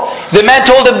no. The man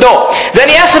told him no.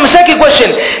 Then he asked him a second question.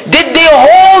 Did they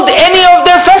hold any of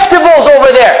their festivals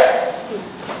over there?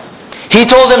 He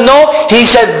told him no. He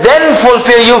said, then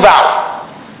fulfill your vow.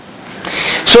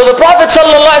 So the Prophet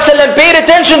ﷺ paid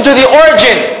attention to the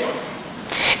origin.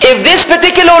 If this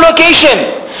particular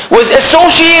location was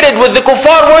associated with the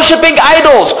kuffar worshipping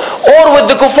idols, or with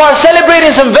the kuffar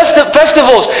celebrating some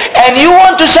festivals, and you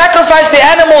want to sacrifice the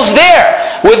animals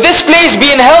there, with this place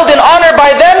being held in honor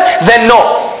by them, then no.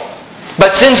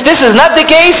 But since this is not the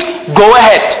case, go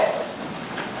ahead.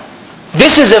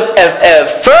 This is a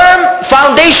firm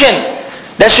foundation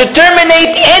that should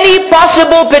terminate any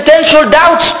possible potential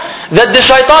doubts that the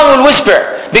shaitan will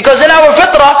whisper. Because in our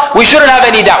fitrah, we shouldn't have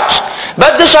any doubts.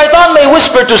 But the shaitan may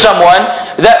whisper to someone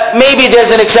that maybe there's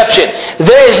an exception.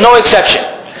 There is no exception.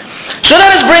 So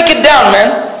let us break it down, man.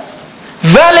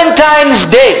 Valentine's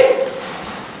Day.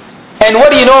 And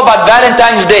what do you know about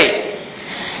Valentine's Day?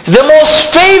 The most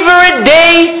favorite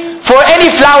day for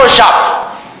any flower shop.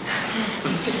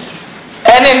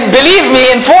 And believe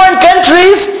me, in foreign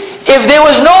countries, if there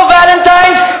was no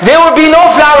Valentine's, there would be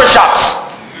no flower shops.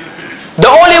 The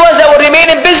only ones that will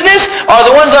remain in business are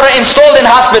the ones that are installed in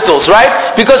hospitals,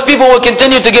 right? Because people will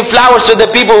continue to give flowers to the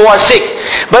people who are sick.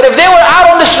 But if they were out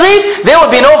on the street, there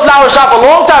would be no flower shop a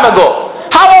long time ago.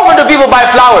 How often do people buy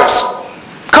flowers?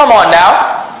 Come on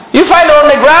now. You find it on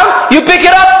the ground, you pick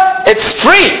it up, it's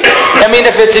free. I mean,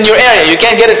 if it's in your area, you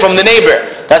can't get it from the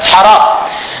neighbor. That's haram.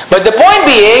 But the point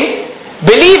being,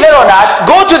 believe it or not,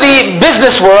 go to the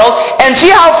business world and see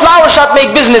how flower shop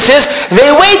make businesses. They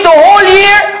wait the whole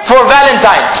year for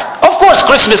Valentine's. Of course,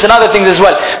 Christmas and other things as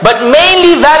well. But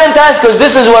mainly Valentine's, because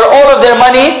this is where all of their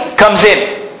money comes in.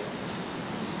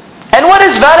 And what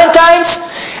is Valentine's?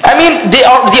 I mean, the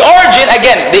origin,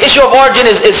 again, the issue of origin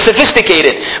is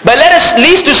sophisticated. But let us at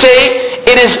least to say,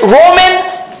 it is Roman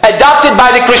adopted by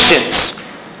the Christians.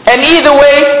 And either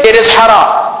way, it is haram.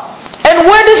 And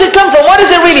where does it come from? What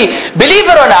is it really? Believe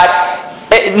it or not,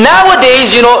 nowadays,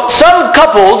 some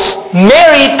couples,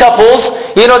 married couples,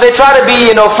 they try to be,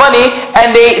 funny,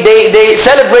 and they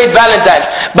celebrate Valentine's.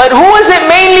 But who is it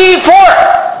mainly for?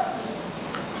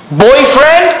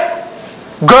 Boyfriend,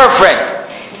 girlfriend.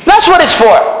 That's what it's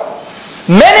for.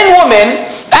 Men and women,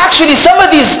 actually some of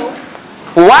these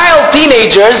wild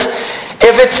teenagers,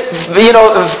 if it's,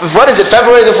 what is it,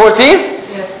 February the 14th?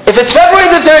 If it's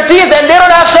February the 13th and they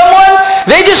don't have someone,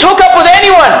 they just hook up with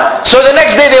anyone. So the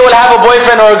next day they will have a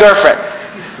boyfriend or a girlfriend.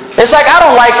 It's like, I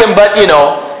don't like him, but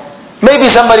maybe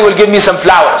somebody will give me some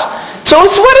flowers. So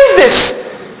what is this?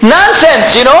 Nonsense,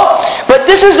 But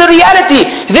this is the reality.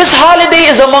 This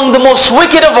holiday is among the most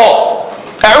wicked of all.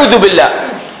 A'udhu billah.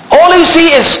 All you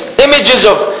see is images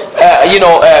of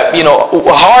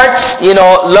hearts,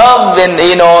 love, and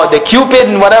the Cupid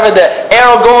and whatever, the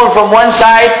arrow going from one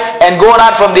side and going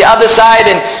out from the other side,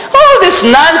 and All this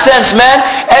nonsense, man.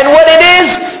 And what it is,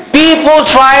 people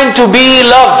trying to be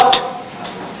loved.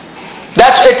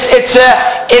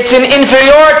 It's an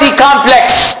inferiority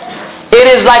complex. It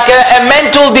is like a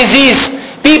mental disease.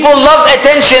 People love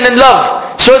attention and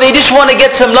love. So they just want to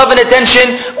get some love and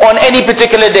attention on any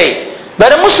particular day.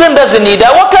 But a Muslim doesn't need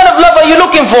that. What kind of love are you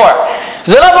looking for?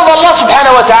 The love of Allah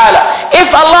subhanahu wa ta'ala. If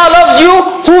Allah loves you,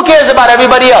 who cares about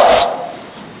everybody else?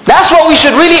 That's what we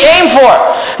should really aim for.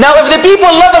 Now if the people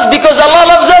love us because Allah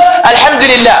loves us,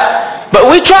 alhamdulillah. But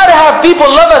we try to have people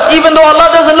love us even though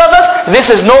Allah doesn't love us, this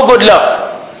is no good love.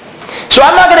 So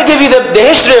I'm not going to give you the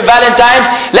history of Valentine's.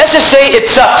 Let's just say it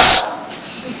sucks.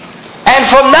 And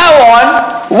from now on,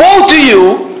 woe to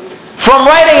you from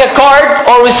writing a card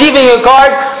or receiving a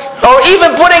card or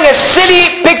even putting a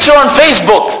silly picture on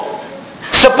Facebook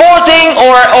supporting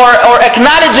or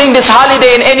acknowledging this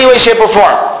holiday in any way, shape or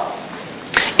form.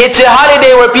 It's a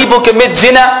holiday where people commit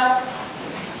zina,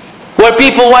 where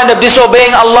people wind up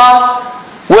disobeying Allah,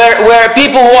 where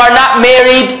people who are not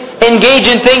married engage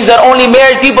in things that only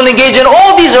married people engage in.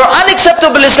 All these are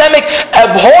unacceptable Islamic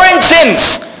abhorrent sins.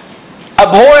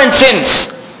 Abhorrent sins.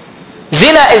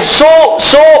 Zina is so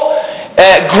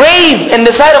grave in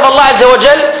the sight of Allah Azza wa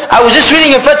Jal. I was just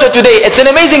reading a fatwa today. It's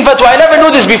an amazing fatwa. I never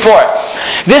knew this before.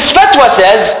 This fatwa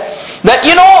says that,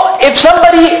 you know, if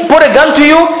somebody put a gun to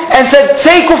you and said,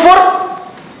 say kufr,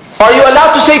 are you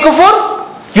allowed to say kufr?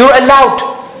 You're allowed.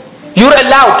 You're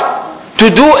allowed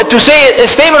to say a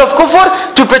statement of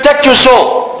kufr to protect your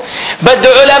soul. But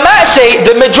the ulama say,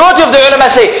 the majority of the ulama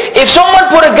say, if someone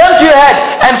put a gun to your head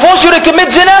and force you to commit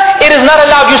zina, it is not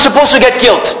allowed. You're supposed to get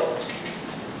killed.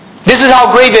 This is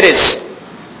how grave it is.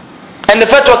 And the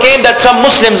fatwa came that some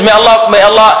Muslims, may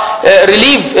Allah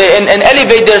relieve and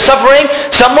elevate their suffering,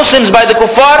 some Muslims by the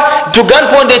kuffar, to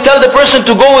gunpoint they tell the person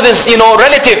to go with his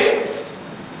relative,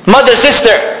 mother,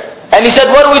 sister. And he said,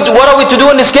 what are we to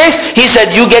do in this case? He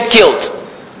said, you get killed.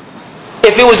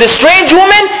 If it was a strange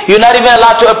woman, you're not even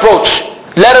allowed to approach,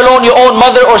 let alone your own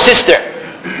mother or sister.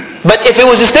 But if it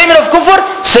was a statement of kufr,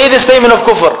 say the statement of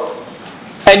kufr,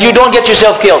 and you don't get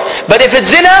yourself killed. But if it's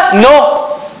zina, no,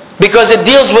 because it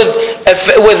deals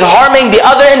with harming the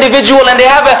other individual, and they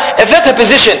have a fiqh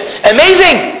position.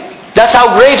 Amazing. That's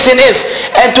how grave sin is.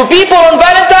 And to people on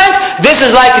Valentine's, this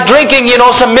is like drinking,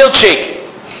 some milkshake.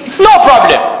 No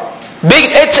problem.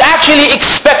 It's actually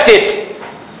expected.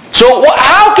 So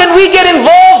how can we get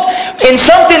involved in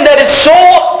something that is so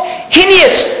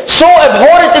heinous, so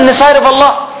abhorrent in the sight of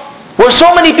Allah? Where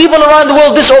so many people around the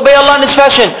world disobey Allah in this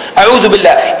fashion. A'udhu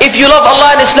billah. If you love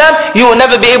Allah and Islam, you will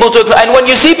never be able to. And when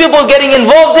you see people getting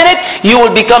involved in it, you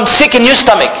will become sick in your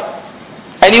stomach.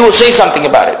 And you will say something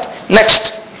about it. Next.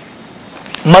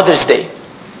 Mother's Day.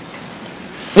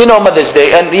 Mother's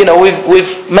Day. And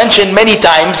we've mentioned many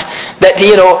times that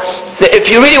that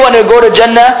if you really want to go to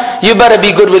Jannah, you better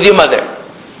be good with your mother.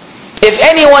 If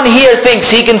anyone here thinks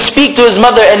he can speak to his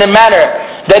mother in a manner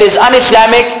that is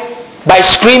un-Islamic, by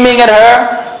screaming at her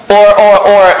or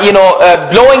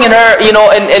blowing in her,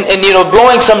 and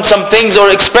blowing some things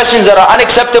or expressions that are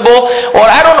unacceptable, or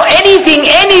I don't know, anything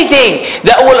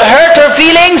that will hurt her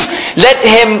feelings, let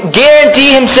him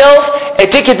guarantee himself a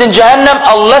ticket in Jahannam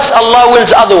unless Allah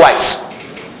wills otherwise.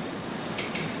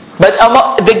 But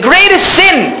the greatest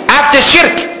sin after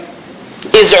shirk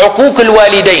is uquq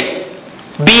al-walidain,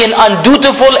 being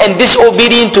undutiful and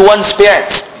disobedient to one's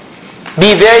parents.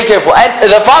 Be very careful. And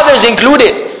the father is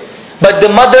included, but the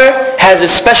mother has a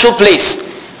special place.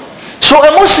 So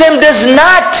a Muslim does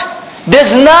not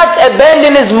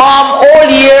abandon his mom all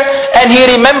year and he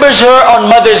remembers her on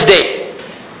Mother's Day.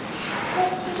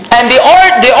 And the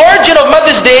origin of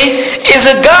Mother's Day is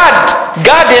a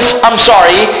goddess,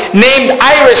 named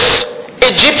Iris.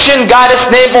 Egyptian goddess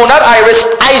named, not Iris,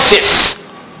 Isis.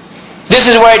 This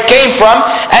is where it came from.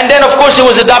 And then of course it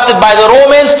was adopted by the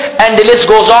Romans, and the list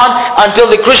goes on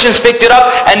until the Christians picked it up,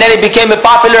 and then it became a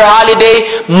popular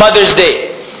holiday, Mother's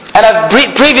Day. And I've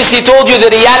previously told you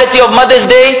the reality of Mother's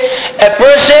Day. A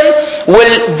person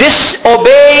will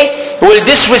disobey, will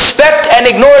disrespect and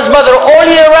ignore his mother all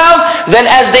year round. Then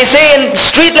as they say in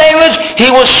street language,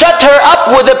 he will shut her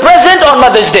up with a present on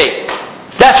Mother's Day.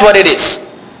 That's what it is.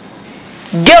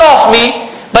 Get off me,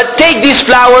 but take these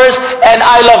flowers and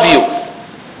I love you.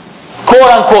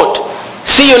 Quote unquote.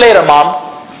 See you later, mom.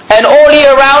 And all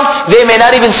year round, they may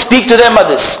not even speak to their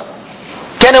mothers.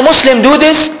 Can a Muslim do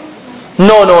this?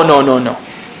 No.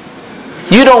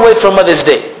 You don't wait for Mother's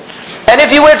Day. And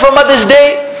if you wait for Mother's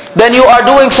Day, then you are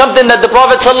doing something that the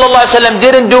Prophet ﷺ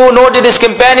didn't do, nor did his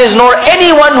companions, nor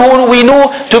anyone whom we knew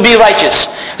to be righteous.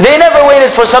 They never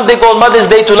waited for something called Mother's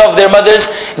Day to love their mothers.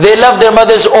 They loved their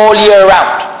mothers all year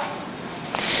round.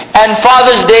 And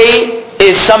Father's Day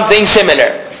is something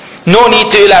similar. No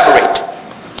need to elaborate.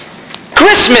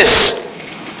 Christmas,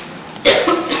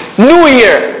 New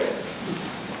Year,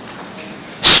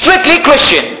 strictly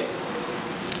Christian.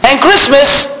 And Christmas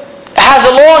has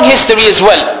a long history as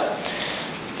well.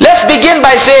 Let's begin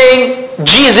by saying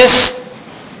Jesus,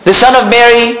 the son of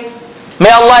Mary, may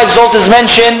Allah exalt his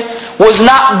mention, was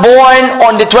not born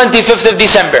on the 25th of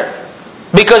December.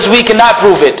 Because we cannot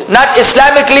prove it. Not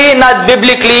Islamically, not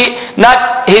biblically,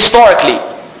 not historically.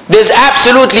 There's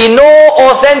absolutely no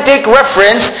authentic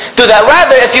reference to that.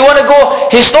 Rather, if you want to go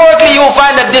historically, you will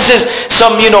find that this is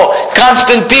some,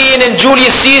 Constantine and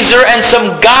Julius Caesar and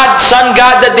some god, sun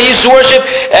god that they used to worship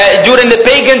during the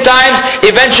pagan times,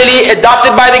 eventually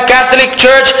adopted by the Catholic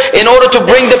Church in order to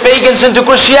bring the pagans into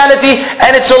Christianity.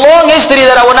 And it's a long history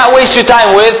that I will not waste your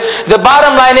time with. The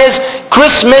bottom line is,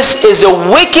 Christmas is a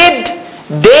wicked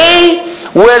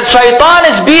day where Shaitan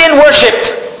is being worshipped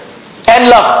and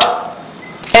loved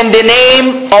in the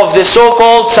name of the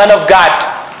so-called Son of God,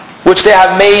 which they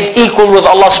have made equal with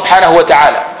Allah subhanahu wa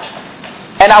ta'ala.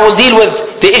 And I will deal with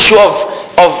the issue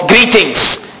of greetings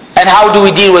and how do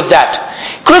we deal with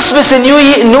that. Christmas and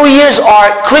New Year's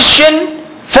are Christian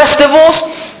festivals,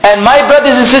 and my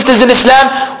brothers and sisters in Islam,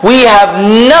 we have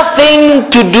nothing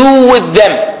to do with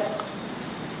them.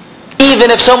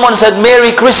 Even if someone said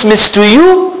Merry Christmas to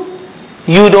you,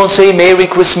 you don't say Merry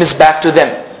Christmas back to them.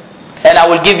 And I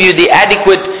will give you the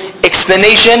adequate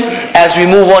explanation as we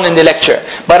move on in the lecture.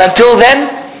 But until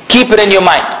then, keep it in your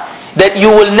mind that you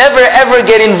will never ever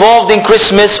get involved in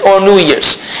Christmas or New Year's.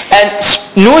 And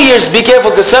New Year's, be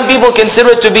careful, because some people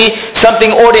consider it to be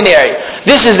something ordinary.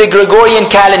 This is the Gregorian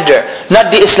calendar, not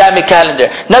the Islamic calendar,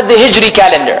 not the Hijri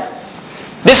calendar.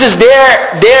 This is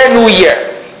their New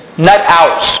Year, not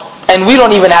ours. And we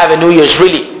don't even have a New Year's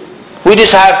really. We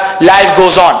just have life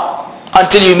goes on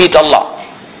until you meet Allah.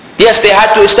 Yes, they had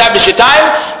to establish a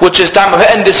time, which is time of,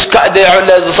 and the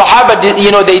Sahaba,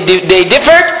 they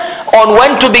differed on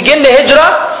when to begin the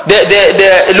Hijrah,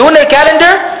 the lunar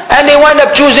calendar, and they wind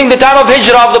up choosing the time of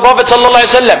Hijrah of the Prophet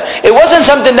ﷺ. It wasn't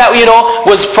something that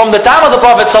was from the time of the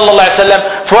Prophet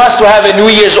ﷺ for us to have a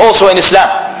New Year's also in Islam.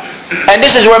 And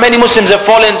this is where many Muslims have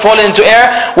fallen into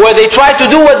error, where they try to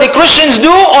do what the Christians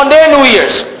do on their New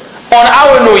Year's, on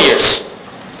our New Year's.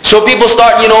 So people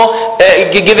start,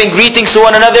 giving greetings to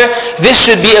one another. This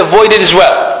should be avoided as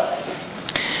well.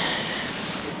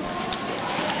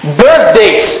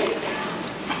 Birthdays.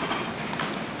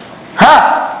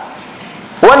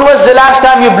 When was the last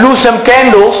time you blew some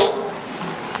candles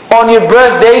on your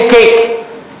birthday cake?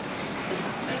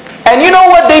 And you know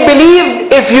what they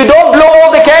believe if you don't blow all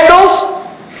the candles?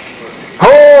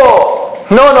 Oh,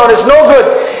 no, it's no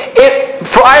good.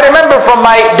 I remember from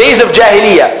my days of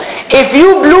Jahiliyyah, if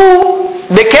you blew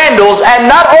the candles and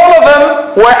not all of them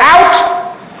were out,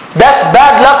 that's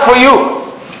bad luck for you.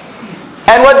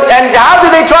 And how do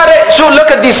they try to,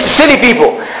 look at these silly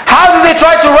people. How do they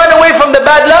try to run away from the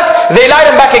bad luck? They light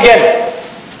them back again.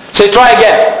 So try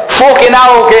again. Okay,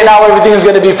 now everything is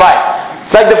going to be fine.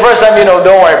 It's like the first time, don't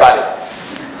worry about it.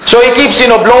 So he keeps,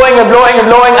 blowing and blowing and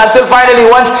blowing until finally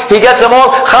once he gets them all,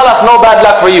 khalas, no bad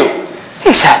luck for you.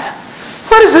 He said,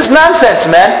 what is this nonsense,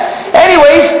 man?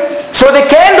 Anyways, so the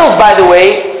candles, by the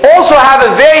way, also have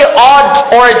a very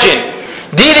odd origin,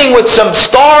 dealing with some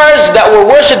stars that were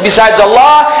worshipped besides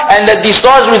Allah, and that these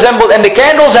stars resembled, and the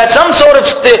candles had some sort of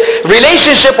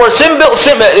relationship or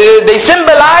they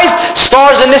symbolized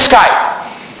stars in the sky.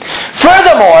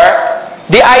 Furthermore,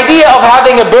 the idea of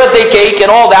having a birthday cake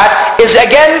and all that is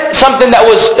again something that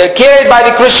was carried by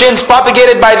the Christians,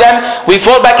 propagated by them. We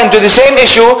fall back into the same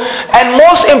issue. And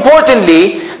most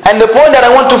importantly, and the point that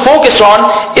I want to focus on,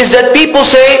 is that people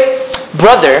say,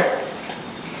 brother,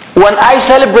 when I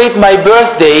celebrate my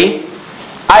birthday,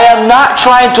 I am not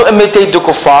trying to imitate the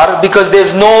kuffar, because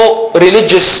there's no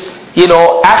religious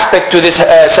aspect to this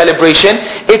celebration.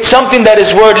 It's something that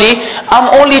is worldly. I'm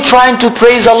only trying to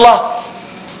praise Allah.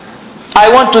 I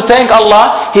want to thank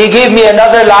Allah. He gave me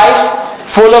another life,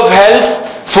 full of health,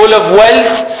 full of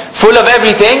wealth, full of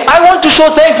everything. I want to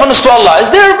show thankfulness to Allah. Is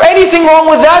there anything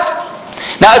wrong with that?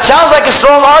 Now it sounds like a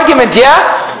strong argument,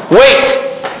 yeah? Wait.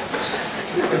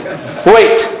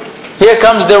 Here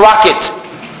comes the rocket.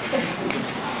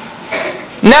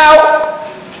 Now,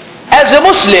 as a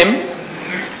Muslim,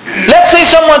 let's say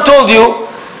someone told you,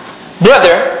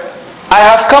 brother, I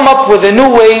have come up with a new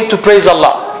way to praise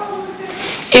Allah.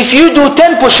 If you do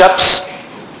 10 push-ups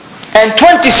and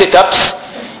 20 sit-ups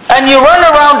and you run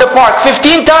around the park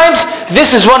 15 times,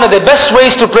 this is one of the best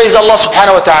ways to praise Allah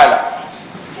subhanahu wa ta'ala.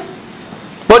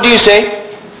 What do you say?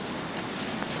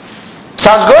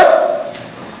 Sounds good?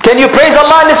 Can you praise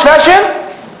Allah in this fashion?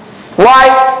 Why?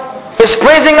 Is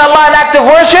praising Allah an act of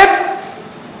worship?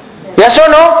 Yes or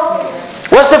no?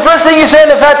 What's the first thing you say in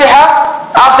the Fatiha?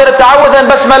 After the Ta'awudh and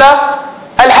Basmala?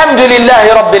 Alhamdulillahi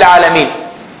Rabbil Alameen.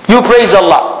 You praise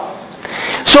Allah.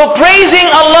 So praising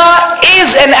Allah is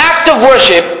an act of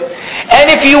worship. And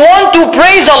if you want to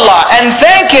praise Allah and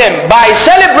thank Him by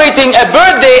celebrating a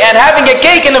birthday and having a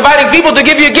cake and inviting people to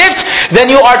give you gifts, then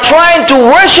you are trying to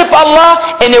worship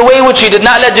Allah in a way which He did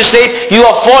not legislate. You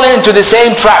have fallen into the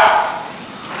same trap.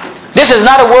 This is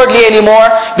not a worldly anymore,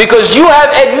 because you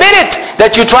have admitted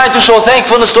that you're trying to show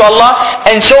thankfulness to Allah,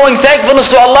 and showing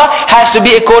thankfulness to Allah has to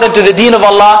be according to the deen of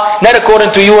Allah, not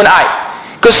according to you and I.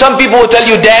 Because some people will tell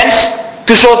you dance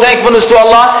to show thankfulness to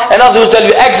Allah, and others will tell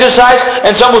you exercise,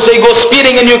 and some will say go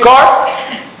speeding in your car.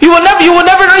 You will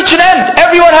never reach an end.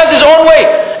 Everyone has his own way.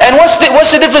 And what's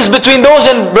the difference between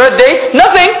those and birthday?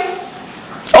 Nothing.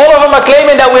 All of them are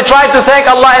claiming that we're trying to thank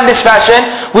Allah in this fashion.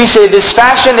 We say this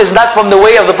fashion is not from the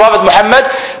way of the Prophet Muhammad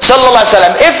sallallahu alaihi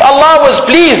wasallam. If Allah was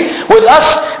pleased with us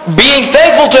being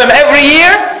thankful to Him every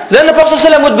year, then the Prophet sallallahu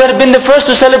alaihi wasallam would have been the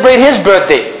first to celebrate His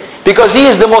birthday, because He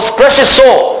is the most precious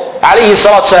soul. Alayhi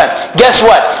salatu salam. Guess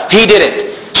what? He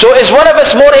didn't. So is one of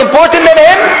us more important than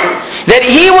Him? That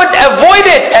He would avoid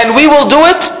it and we will do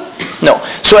it? No.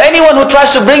 So anyone who tries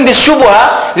to bring this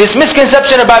shubha, this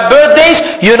misconception about birthdays,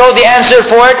 you know the answer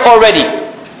for it already.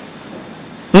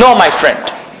 No, my friend.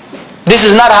 This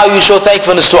is not how you show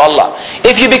thankfulness to Allah.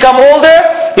 If you become older,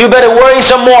 you better worry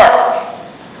some more.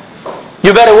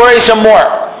 You better worry some more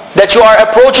that you are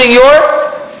approaching your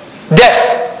death.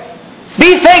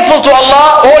 Be thankful to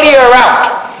Allah all year round,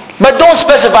 but don't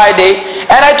specify a day.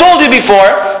 And I told you before,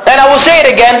 and I will say it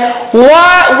again,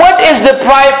 what is the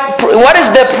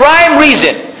prime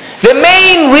reason, the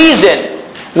main reason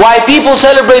why people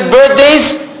celebrate birthdays?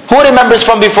 Who remembers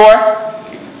from before?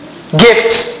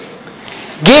 Gifts.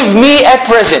 Give me a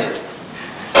present.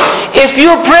 If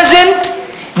you're present,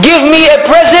 give me a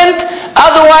present,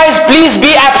 otherwise please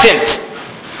be absent.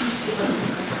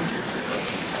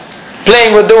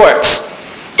 Playing with the words.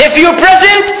 If you're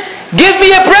present, give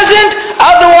me a present,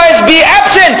 otherwise be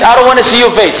absent. I don't want to see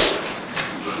your face.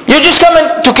 You're just coming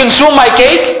to consume my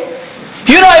cake.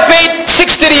 You know I paid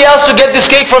 60 riyals to get this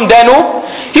cake from Danu.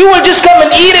 You will just come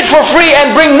and eat it for free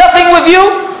and bring nothing with you?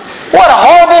 What a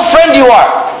horrible friend you are.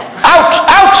 Out,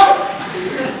 out.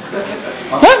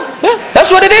 Yeah,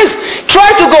 that's what it is. Try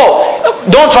to go.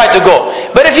 Don't try to go.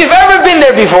 But if you've ever been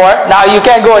there before, now you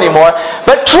can't go anymore,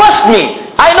 but trust me,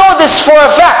 I know this for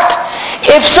a fact.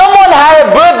 If someone had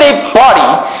a birthday party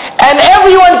and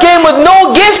everyone came with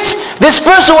no gifts, this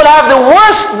person would have the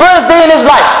worst birthday in his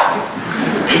life.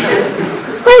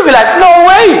 We'd be like, no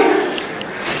way.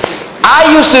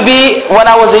 I used to be, when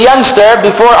I was a youngster,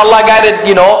 before Allah guided,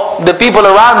 the people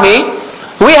around me,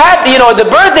 we had, the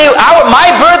birthday, my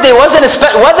birthday wasn't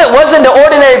the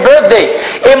ordinary birthday.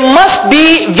 It must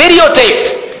be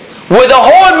videotaped with a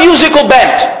whole musical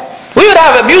band. We would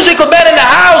have a musical band in the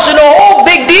house and a whole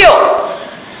big deal.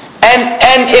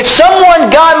 And if someone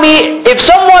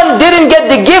didn't get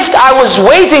the gift I was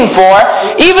waiting for,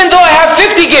 even though I have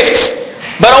 50 gifts,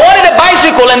 but I wanted a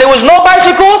bicycle and there was no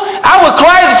bicycle, I would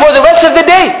cry for the rest of the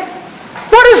day.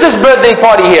 What is this birthday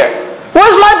party here?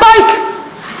 Where's my bike?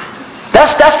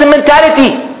 That's the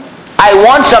mentality. I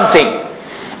want something.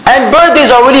 And birthdays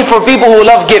are really for people who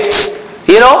love gifts.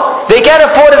 They can't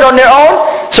afford it on their own,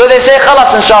 so they say,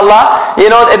 khalas inshallah.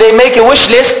 They make a wish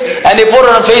list and they put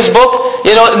it on Facebook.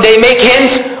 They make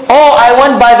hints. Oh, I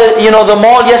went by the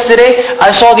mall yesterday.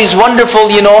 I saw these wonderful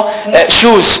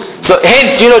shoes. So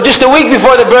hint, just a week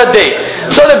before the birthday.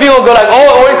 So the people go like,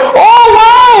 oh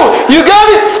wow, you got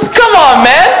it. Come on,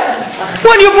 man.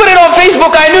 When you put it on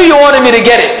Facebook, I knew you wanted me to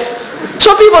get it.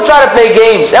 So people try to play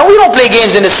games, and we don't play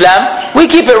games in Islam. We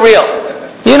keep it real.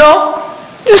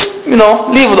 Just,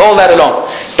 leave with all that alone.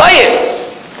 Tayyib.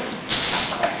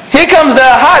 Here comes the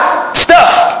hot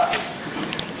stuff.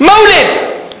 Mawlid.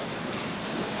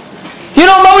 You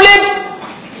know Mawlid?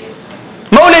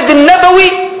 Mawlid al-Nabawi.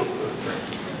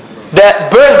 The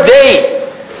birthday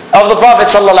of the Prophet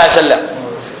sallallahu alaihi wasallam.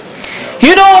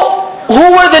 You know who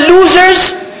were the losers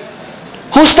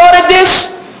who started this?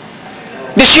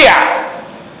 The Shia.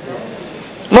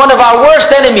 One of our worst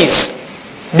enemies.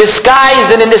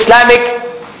 Disguised in an Islamic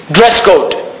dress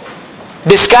code,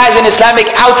 disguised in Islamic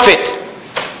outfit.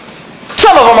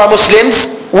 Some of them are Muslims,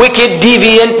 wicked,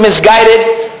 deviant, misguided,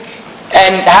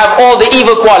 and have all the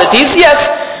evil qualities, yes,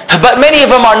 but many of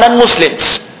them are non-Muslims,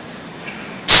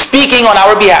 speaking on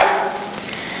our behalf.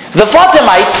 The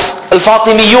Fatimites,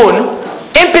 Al-Fatimiyun,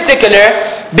 in particular,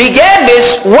 began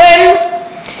this when,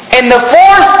 in the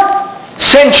 4th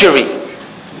century,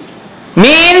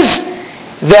 means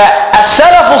the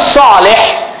as-salaf as-salih,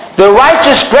 the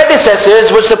righteous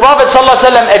predecessors, which the Prophet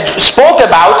ﷺ spoke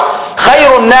about,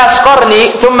 خَيْرُ النَّاسِ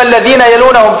قَرْنِي ثُمَّ الَّذِينَ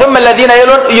يَلُونَهُمْ ثُمَّ الَّذِينَ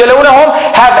يَلُونَهُمْ,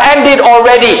 have ended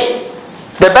already.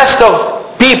 The best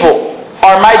of people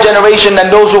are my generation,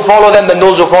 and those who follow them, and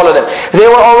those who follow them. They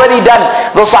were already done.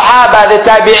 The Sahaba, the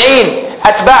Tabi'een,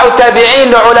 Atba'u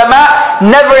Tabi'een, the ulama,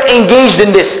 never engaged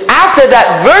in this. After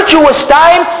that virtuous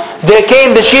time, there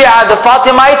came the Shia, the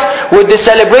Fatimites, with the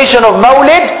celebration of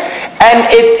Mawlid, and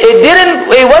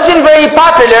it wasn't very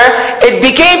popular. It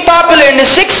became popular in the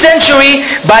 6th century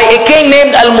by a king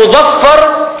named Al-Muzaffar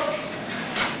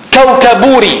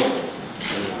Kawkaburi.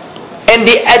 And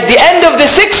at the end of the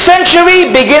 6th century,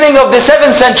 beginning of the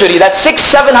 7th century, that's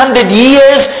 600-700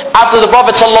 years after the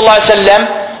Prophet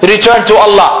ﷺ returned to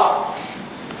Allah.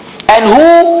 And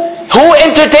who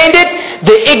entertained it?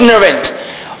 The ignorant.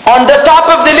 On the top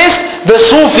of the list, the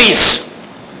Sufis,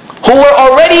 who were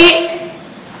already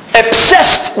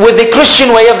obsessed with the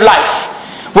Christian way of life,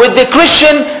 with the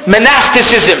Christian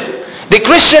monasticism, the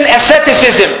Christian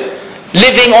asceticism,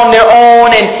 living on their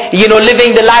own and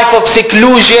living the life of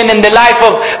seclusion and the life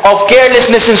of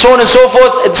carelessness and so on and so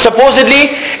forth.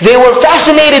 Supposedly they were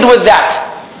fascinated with that,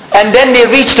 and then they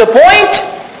reached a point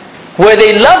where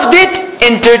they loved it,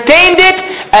 entertained it,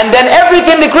 and then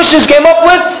everything the Christians came up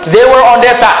with, they were on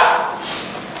their path.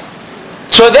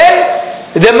 So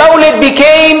then the Mawlid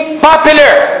became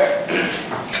popular.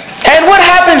 And what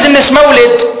happens in this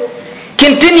Mawlid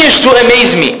continues to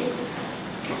amaze me.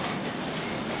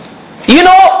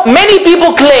 Many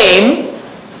people claim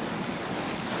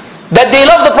that they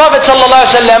love the Prophet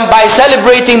ﷺ by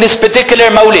celebrating this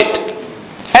particular Mawlid.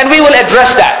 And we will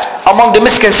address that among the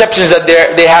misconceptions that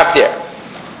they have there.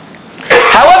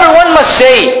 However, one must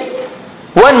say,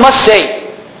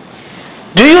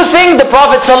 do you think the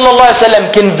Prophet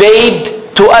ﷺ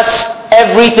conveyed to us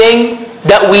everything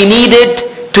that we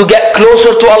needed to get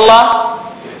closer to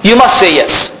Allah? You must say yes.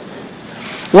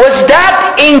 Was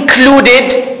that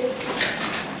included?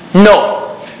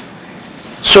 No.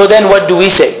 So then what do we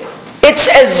say? It's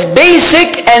as basic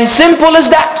and simple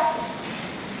as that.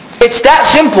 It's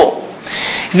that simple.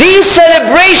 These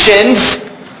celebrations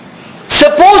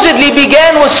supposedly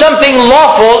began with something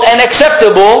lawful and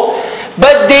acceptable,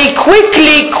 but they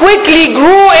quickly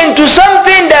grew into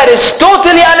something that is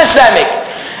totally un-Islamic.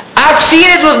 I've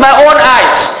seen it with my own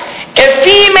eyes. A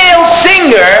female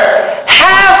singer,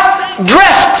 half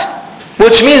dressed,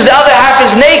 which means the other half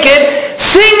is naked,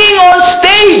 singing on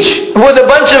stage with a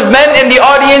bunch of men in the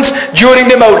audience during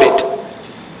the Mawlid.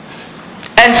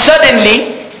 And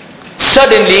suddenly,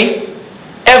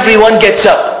 everyone gets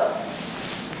up.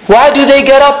 Why do they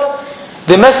get up?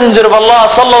 The Messenger of Allah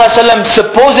ﷺ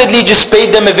supposedly just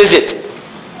paid them a visit.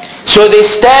 So they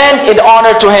stand in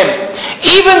honor to him.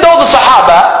 Even though the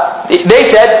Sahaba, they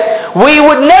said, we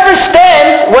would never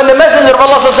stand when the Messenger of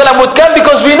Allah ﷺ would come,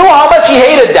 because we knew how much he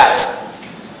hated that.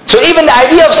 So even the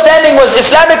idea of standing was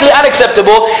Islamically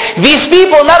unacceptable. These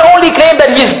people not only claim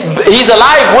that he's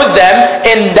alive with them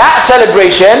in that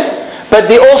celebration, but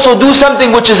they also do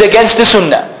something which is against the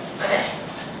Sunnah.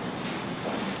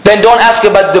 Then don't ask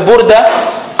about the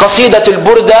Burda, Qasidatul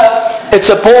Burda. It's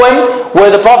a poem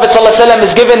where the Prophet ﷺ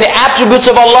is given the attributes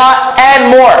of Allah and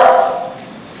more.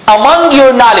 Among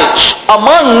your knowledge,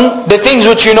 among the things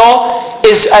which you know,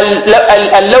 is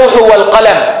al-lawh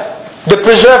wal-qalam, the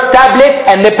preserved tablet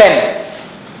and the pen.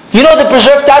 You know the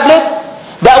preserved tablet?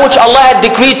 That which Allah had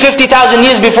decreed 50,000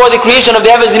 years before the creation of the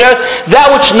heavens and earth, that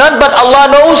which none but Allah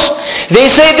knows. They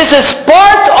say this is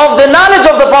part of the knowledge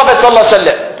of the Prophet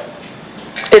ﷺ.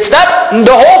 It's not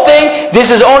the whole thing, this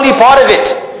is only part of it.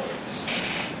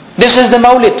 This is the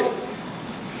Mawlid.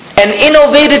 An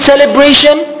innovated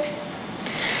celebration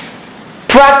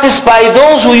practiced by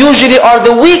those who usually are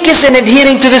the weakest in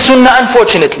adhering to the Sunnah,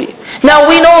 unfortunately. Now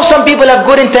we know some people have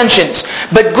good intentions,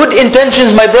 but good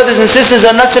intentions, my brothers and sisters,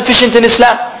 are not sufficient in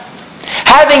Islam.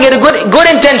 Having a good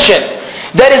intention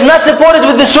that is not supported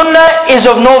with the Sunnah is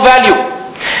of no value.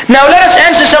 Now let us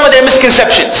answer some of their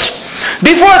misconceptions.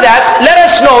 Before that, let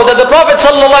us know that the Prophet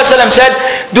ﷺ said,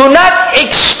 do not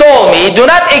extol me, do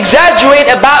not exaggerate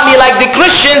about me like the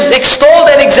Christians extolled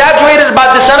and exaggerated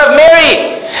about the son of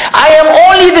Mary. I am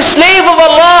only the slave of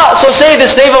Allah. So say the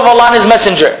slave of Allah and His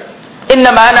Messenger.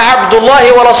 إنما أنا عبد الله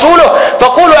ورسوله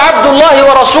فقولوا عبد الله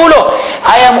ورسوله.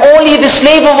 I am only the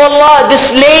slave of Allah, the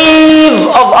slave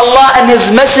of Allah and His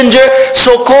Messenger,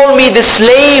 so call me the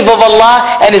slave of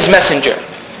Allah and His Messenger.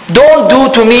 Don't do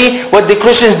to me what the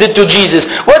Christians did to Jesus.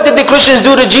 What did the Christians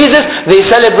do to Jesus? They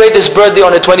celebrate His birthday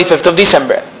on the 25th of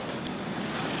December.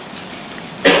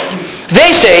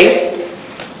 They say,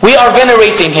 we are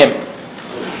venerating Him.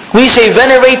 We say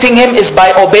venerating him is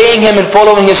by obeying him and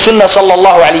following his sunnah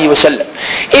sallallahu alayhi wa sallam.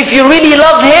 If you really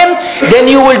love him, then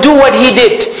you will do what he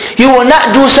did. You will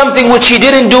not do something which he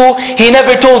didn't do, he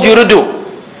never told you to do.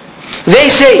 They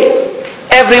say,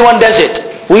 everyone does it.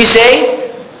 We say,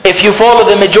 if you follow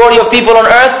the majority of people on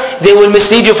earth, they will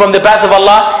mislead you from the path of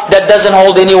Allah that doesn't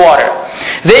hold any water.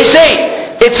 They say,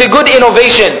 it's a good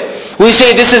innovation. We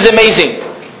say, this is amazing.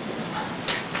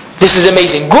 This is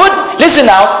amazing. Good, listen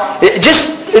now, just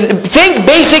think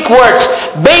basic words,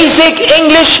 basic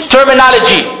English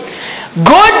terminology.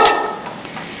 Good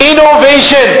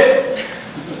innovation.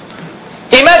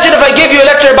 Imagine if I gave you a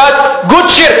lecture about good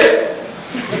shirk.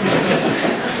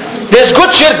 There's good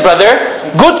shirk,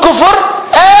 brother, good kufr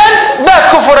and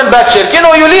bad kufr and bad shirk. You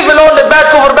know, you leave alone the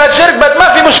bad kufr, bad shirk, but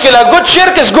ma fi mushkila. Good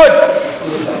shirk is good.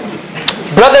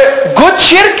 Brother, good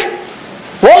shirk?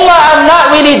 Wallah, I'm not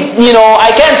really,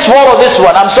 I can't swallow this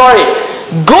one. I'm sorry.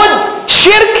 Good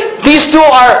shirk, these two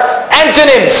are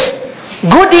antonyms.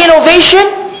 Good innovation.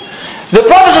 The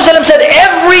Prophet ﷺ said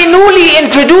every newly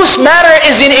introduced matter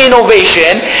is an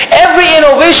innovation. Every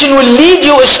innovation will lead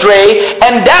you astray,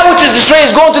 and that which is astray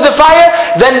is going to the fire.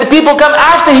 Then the people come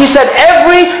after. He said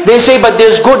they say, but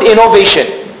there's good innovation.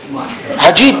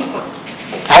 Ajib.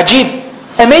 Ajib.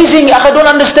 Amazing. I don't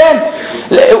understand.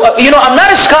 I'm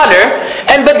not a scholar,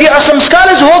 but there are some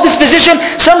scholars who hold this position.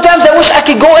 Sometimes I wish I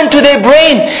could go into their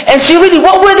brain and see really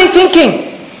what were they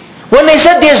thinking when they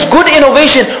said there's good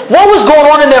innovation. What was going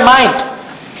on in their mind?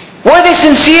 Were they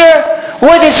sincere?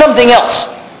 Were they something else?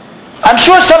 I'm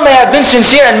sure some may have been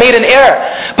sincere and made an error,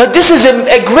 but this is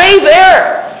a grave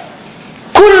error.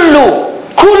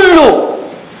 Kullu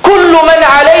man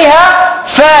alayha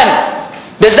fan.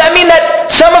 Does that mean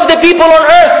that some of the people on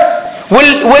earth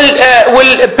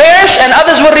will perish and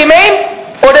others will remain?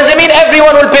 Or does it mean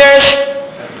everyone will perish?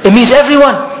 It means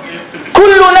everyone.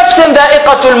 Kullu nafsin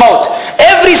da'iqatul maut.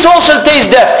 Every soul shall taste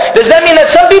death. Does that mean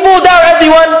that some people will die or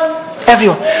everyone?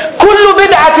 Everyone. Kullu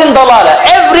bid'atin dalala.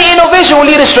 Every innovation will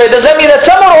lead astray. Does that mean that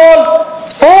some or all?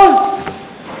 All.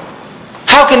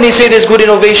 How can they say there's good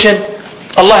innovation?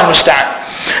 Allah musta'an.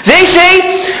 They say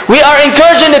we are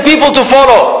encouraging the people to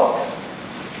follow.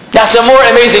 That's a more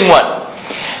amazing one.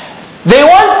 They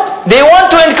want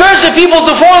to encourage the people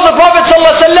to follow the Prophet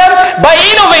ﷺ by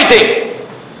innovating.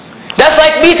 That's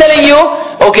like me telling you,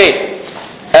 okay,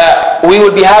 we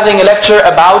will be having a lecture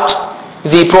about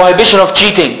the prohibition of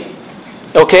cheating.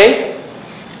 Okay?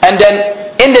 And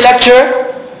then in the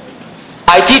lecture,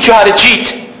 I teach you how to cheat.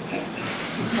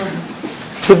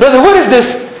 So brother, what is this?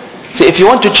 So if you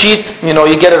want to cheat,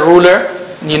 you get a ruler.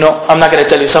 I'm not going to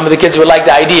tell you. Some of the kids will like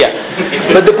the idea.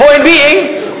 But the point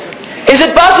being, is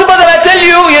it possible that I tell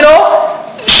you,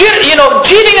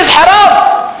 cheating is haram,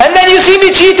 and then you see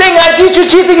me cheating, I teach you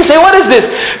cheating, you say, what is this?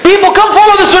 People come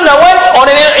follow the sunnah. When? On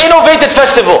an innovated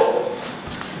festival.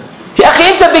 Ya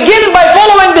akhi, begin by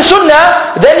following the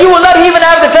sunnah, then you will not even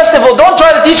have the festival. Don't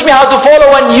try to teach me how to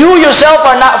follow when you yourself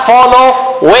are not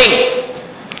following.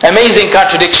 Amazing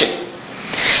contradiction.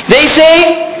 They say,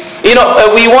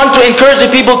 we want to encourage the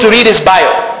people to read his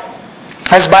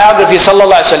biography,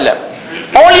 sallallahu alaihi wasallam.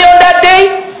 Only on that day?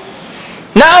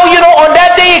 Now, on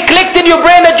that day it clicked in your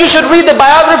brain that you should read the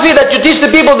biography, that you teach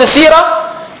the people the seerah,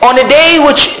 on a day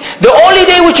the only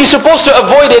day which you're supposed to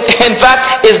avoid it, in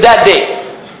fact, is that day.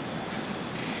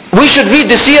 We should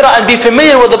read the seerah and be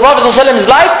familiar with the Prophet ﷺ's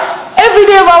life every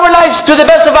day of our lives, to the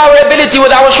best of our ability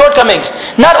with our shortcomings,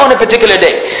 not on a particular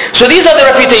day. So these are the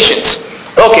reputations.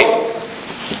 Okay.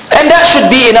 And that should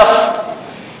be enough.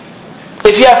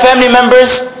 If you have family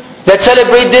members that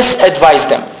celebrate this, advise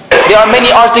them. There are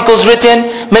many articles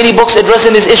written, many books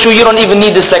addressing this issue. You don't even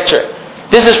need this lecture.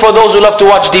 This is for those who love to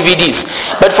watch DVDs.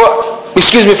 But for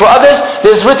others,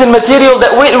 there's written material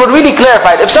that would really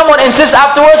clarify it. If someone insists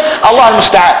afterwards, Allah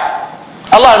al-Musta'an.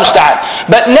 Allah al-Musta'an.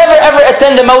 But never ever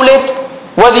attend a mawlid,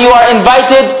 whether you are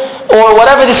invited or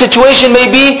whatever the situation may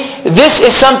be. This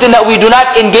is something that we do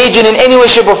not engage in any way,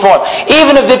 shape or form.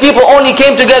 Even if the people only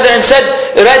came together and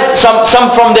read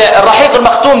some from the Rahiq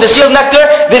al-Makhtum, the sealed nectar,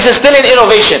 this is still an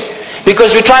innovation.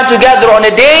 Because we're trying to gather on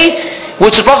a day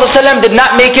which the Prophet ﷺ did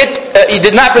not make it, he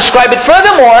did not prescribe it.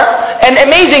 Furthermore, and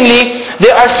amazingly,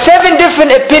 there are 7 different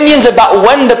opinions about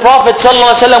when the Prophet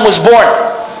ﷺ was born.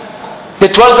 The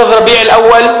 12th of Rabi'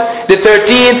 al-Awwal, the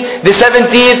 13th, the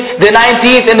 17th, the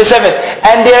 19th, and the 7th.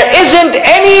 And there isn't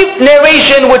any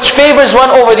narration which favors one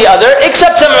over the other,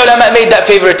 except some ulama made that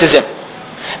favoritism.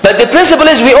 But the principle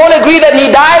is, we all agree that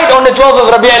he died on the 12th of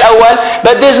Rabi' al-Awwal,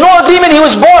 but there's no agreement he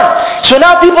was born. So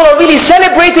now people are really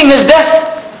celebrating his death,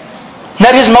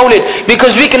 not his mawlid,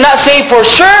 because we cannot say for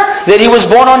sure that he was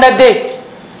born on that day.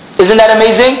 Isn't that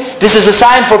amazing? This is a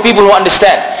sign for people who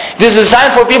understand. This is a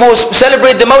sign for people who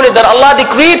celebrate the Mawlid that Allah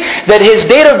decreed that his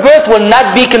date of birth will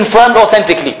not be confirmed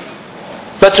authentically.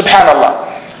 But subhanallah.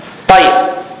 طيب.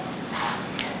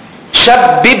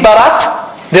 Shabbi Barat.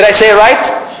 Did I say it right?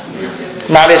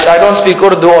 Nowadays, I don't speak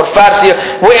Urdu or Farsi.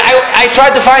 I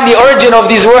tried to find the origin of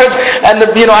these words and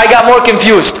I got more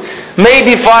confused.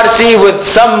 Maybe Farsi with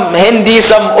some Hindi,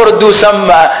 some Urdu, some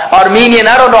Armenian.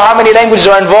 I don't know how many languages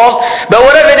are involved. But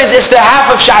whatever it is, it's the half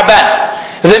of Sha'ban.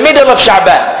 The middle of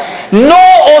Sha'ban. No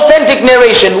authentic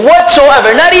narration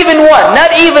whatsoever. Not even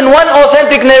one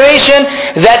authentic narration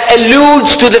that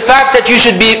alludes to the fact that you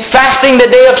should be fasting the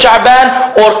day of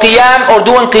Sha'ban or Qiyam or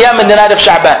doing Qiyam in the night of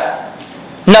Sha'ban.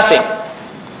 Nothing.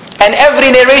 And every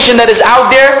narration that is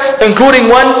out there, including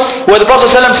one where the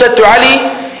Prophet ﷺ said to Ali,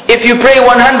 if you pray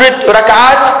 100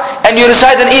 rak'at and you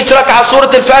recite in each rak'ah Surah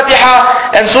Al-Fatiha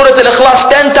and Surah Al-Ikhlas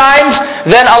 10 times,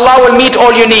 then Allah will meet all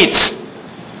your needs.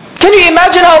 Can you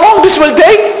imagine how long this will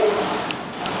take?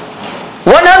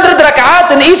 100 rak'at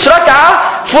in each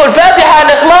rak'ah for Fatiha and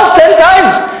Ikhlas 10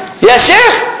 times. Ya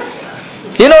Sheikh,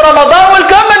 Ramadan will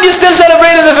come and you still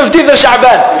celebrating the 15th of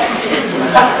Sha'ban.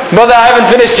 Brother, I haven't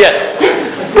finished yet.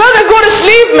 Brother, go to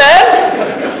sleep, man.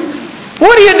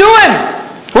 What are you doing?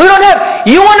 We don't have.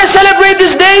 You want to celebrate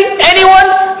this day? Anyone?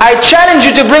 I challenge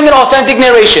you to bring an authentic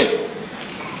narration.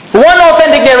 One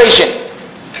authentic narration.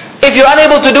 If you're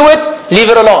unable to do it, leave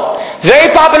it alone.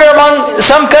 Very popular among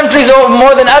some countries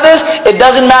more than others, it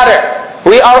doesn't matter.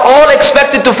 We are all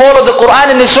expected to follow the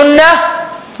Quran and the Sunnah,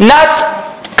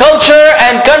 not culture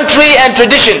and country and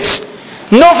traditions.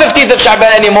 No 15th of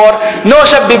Sha'ban anymore, no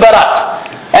Shabbi Barat.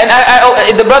 And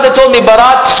the brother told me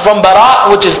Barat from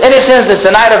Barat, which is innocence. It's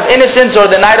the night of innocence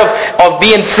or the night of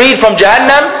being freed from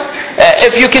Jahannam.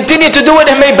 If you continue to do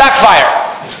it, it may backfire.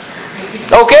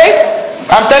 Okay?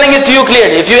 I'm telling it to you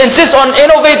clearly. If you insist on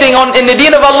innovating in the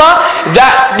deen of Allah,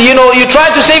 that you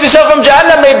try to save yourself from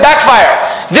Jahannam, may backfire.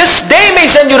 This day may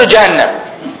send you to Jahannam.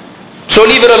 So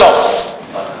leave it alone.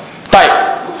 Right.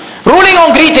 Ruling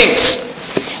on greetings.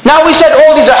 Now we said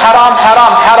all these are haram,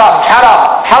 haram, haram, haram,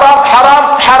 haram, haram,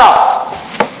 haram.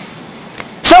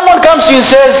 Someone comes to you and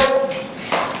says,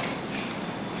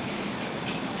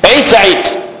 Eid Sa'id.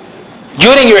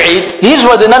 During your Eid, here's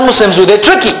what the non-Muslims do. They're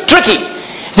tricky.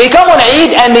 They come on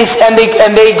Eid and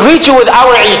they greet you with our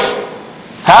Eid.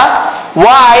 Huh?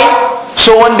 Why?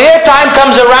 So when their time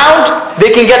comes around,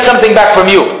 they can get something back from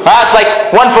you. It's like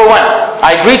 1 for 1.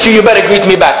 I greet you, you better greet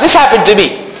me back. This happened to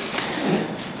me.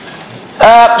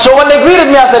 So when they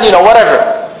greeted me, I said, whatever.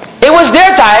 It was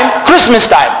their time, Christmas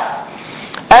time.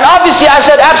 And obviously I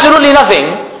said absolutely nothing.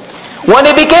 When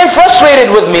they became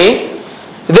frustrated with me,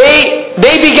 they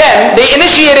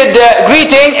initiated the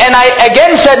greeting, and I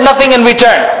again said nothing in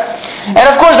return. And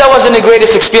of course that wasn't the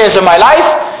greatest experience of my life.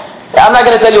 I'm not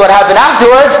going to tell you what happened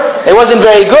afterwards. It wasn't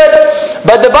very good.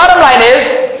 But the bottom line is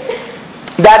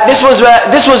that this was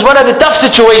one of the tough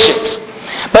situations.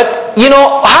 But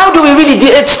how do we really do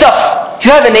it? It's tough. You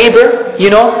have a neighbor,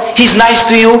 he's nice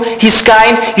to you, he's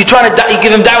kind, you give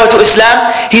him da'wah to Islam,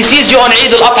 he sees you on Eid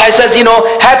al-Adha, he says,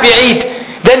 Happy Eid.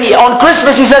 Then on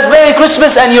Christmas he says, Merry Christmas,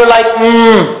 and you're like,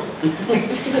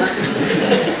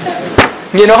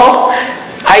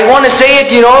 I want to say it,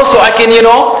 so I can,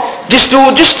 just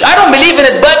I don't believe in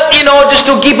it, but, just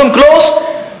to keep him close,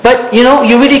 but, you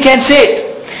really can't say it.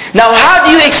 Now, how do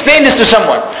you explain this to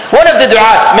someone? One of the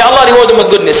du'at, may Allah reward him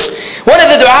with goodness, one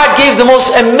of the du'at gave the most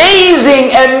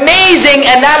amazing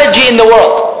analogy in the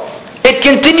world. It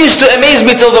continues to amaze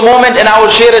me till the moment, and I will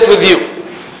share it with you.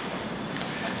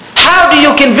 How do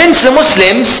you convince the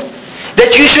Muslims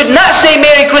that you should not say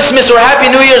Merry Christmas or Happy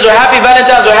New Year's or Happy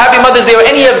Valentine's or Happy Mother's Day or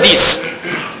any of these,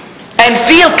 and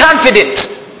feel confident?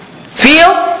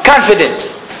 Feel confident.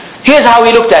 Here's how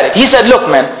he looked at it. He said, look,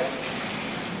 man.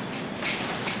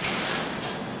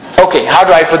 Okay, how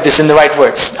do I put this in the right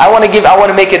words? I want to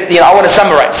make it, I want to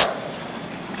summarize.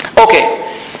 Okay,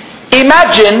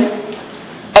 imagine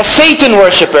a Satan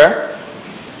worshipper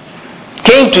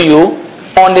came to you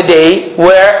on the day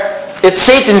where it's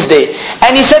Satan's day,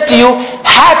 and he said to you,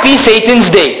 Happy Satan's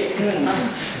Day.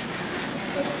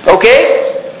 Okay?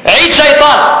 Eid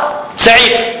Shaitan,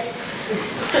 Sa'id.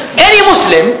 Any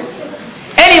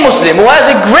Muslim who has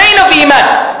a grain of Iman,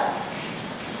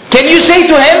 can you say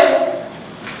to him,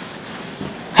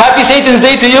 Happy Satan's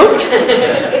Day to you?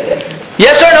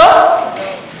 Yes or no?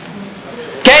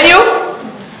 Can you?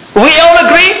 We all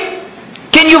agree?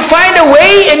 Can you find a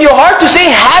way in your heart to say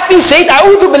Happy Satan?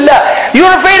 A'udhu billah.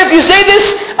 You're afraid if you say this,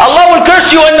 Allah will curse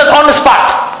you on the spot.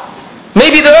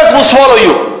 Maybe the earth will swallow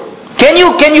you. Can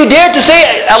you dare to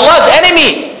say Allah's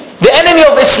enemy, the enemy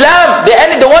of Islam,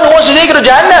 the one who wants to take you to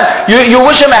Jahannam, you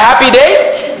wish him a happy day?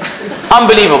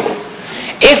 Unbelievable.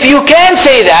 If you can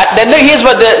say that, then look, here's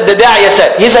what the Da'iyah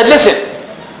said. He said, listen,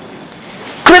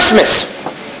 Christmas,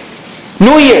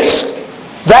 New Year's,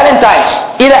 Valentine's,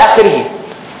 ila akhirih,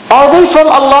 are they from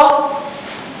Allah?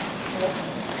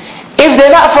 If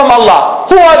they're not from Allah,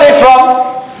 who are they from?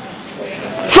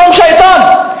 From Shaitan.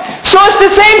 So it's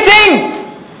the same thing.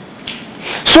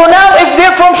 So now if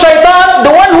they're from Shaitan, the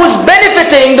one who's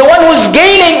benefiting, the one who's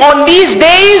gaining on these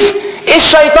days is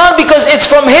Shaitan, because it's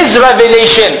from his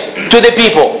revelation to the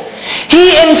people.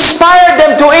 He inspired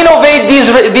them to innovate these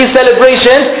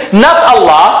celebrations, not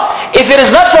Allah. If it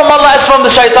is not from Allah, it's from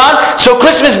the Shaitan. So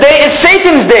Christmas Day is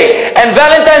Satan's day, and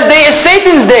Valentine's Day is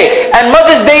Satan's day, and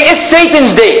Mother's Day is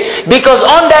Satan's day, because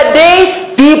on that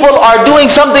day people are doing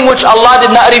something which Allah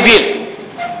did not reveal.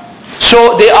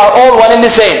 So they are all one and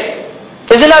the same.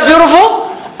 Isn't that beautiful?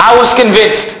 I was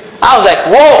convinced. I was like,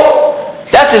 whoa,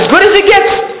 that's as good as it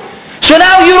gets. So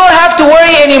now you don't have to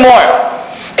worry anymore.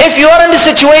 If you are in the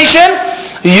situation,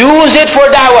 use it for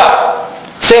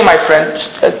da'wah. Say, my friend,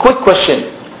 a quick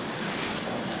question.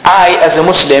 I, as a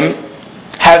Muslim,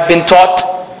 have been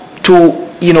taught to,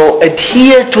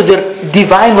 adhere to the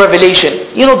divine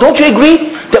revelation. Don't you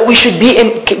agree that we should be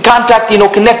in contact,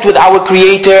 connect with our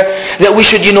Creator, that we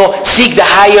should, seek the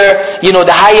higher,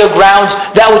 the higher grounds,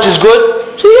 that which is good?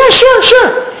 So yeah,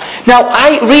 sure. Now,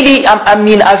 I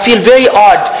feel very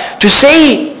odd to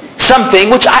say something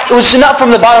which was not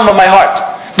from the bottom of my heart.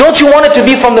 Don't you want it to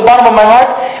be from the bottom of my heart?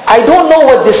 I don't know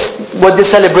what this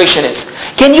celebration is.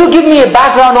 Can you give me a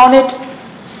background on it?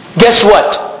 Guess what?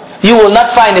 You will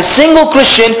not find a single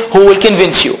Christian who will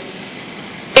convince you,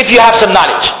 if you have some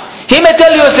knowledge. He may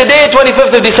tell you it's the day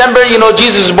 25th of December,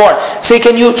 Jesus is born. Say,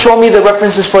 can you show me the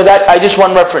references for that? I just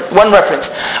want one reference.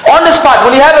 On the spot,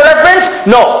 will you have a reference?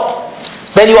 No.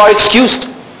 Then you are excused.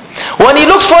 When he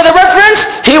looks for the reference,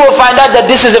 he will find out that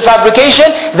this is a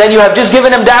fabrication. Then you have just given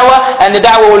him da'wah, and the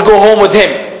da'wah will go home with him.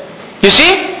 You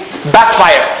see?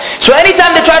 Backfire. So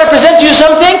anytime they try to present you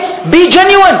something, be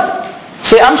genuine.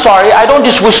 Say, I'm sorry, I don't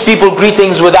just wish people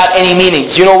greetings without any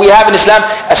meanings. We have in Islam,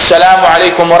 Assalamu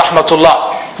alaikum wa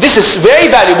rahmatullah. This is very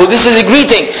valuable. This is a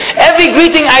greeting. Every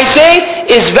greeting I say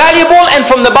is valuable and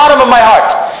from the bottom of my heart.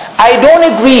 I don't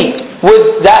agree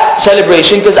with that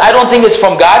celebration because I don't think it's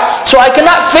from God. So I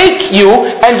cannot fake you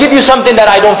and give you something that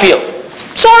I don't feel.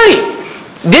 Sorry.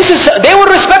 They will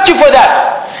respect you for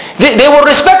that. They will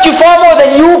respect you far more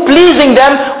than you pleasing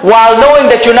them while knowing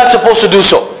that you're not supposed to do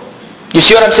so. You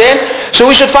see what I'm saying? So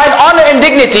we should find honor and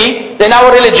dignity in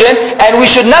our religion, and we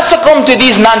should not succumb to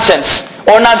these nonsense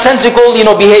or nonsensical,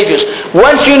 behaviors.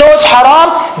 Once you know it's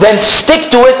haram, then stick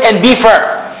to it and be firm.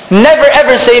 Never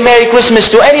ever say Merry Christmas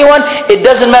to anyone. It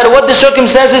doesn't matter what the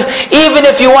circumstances, even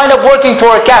if you wind up working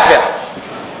for a kafir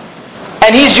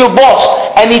and he's your boss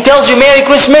and he tells you Merry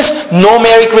Christmas, no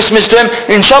Merry Christmas to him.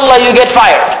 Inshallah you get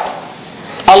fired.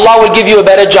 Allah will give you a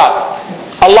better job.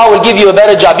 Allah will give you a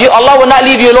better job. Allah will not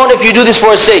leave you alone if you do this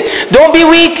for His sake. Don't be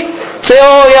weak. Say,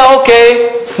 oh yeah,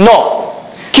 okay. No.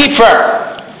 Keep firm.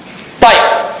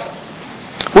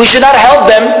 We should not help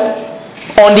them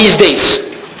on these days.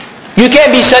 You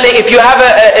can't be selling, if you have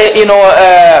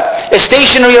a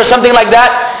stationery or something like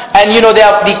that, and they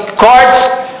have the cards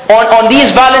on these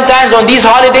Valentines, on these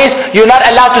holidays, you're not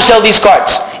allowed to sell these cards.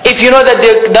 If you know that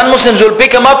the non-Muslims will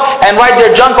pick them up and write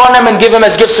their junk on them and give them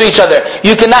as gifts to each other,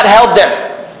 you cannot help them.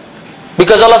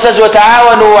 Because Allah says,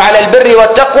 وَتَعَاوَنُوا عَلَى الْبِرِّ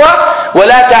وَالتَّقْوَى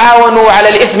وَلَا تَعَاوَنُوا عَلَى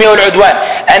الْإِثْمِ وَالْعُدْوَانِ.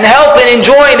 And help and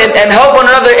enjoy and help one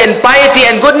another in piety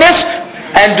and goodness,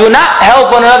 and do not help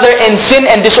one another in sin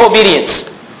and disobedience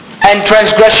and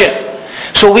transgression.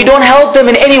 So we don't help them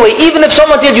in any way. Even if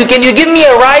someone tells you, can you give me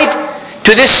a ride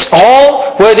to this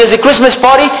hall where there's a Christmas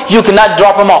party? You cannot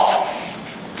drop them off.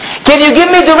 Can you give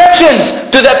me directions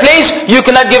to that place? You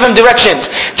cannot give them directions.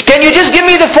 Can you just give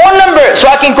me the phone number so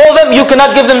I can call them? You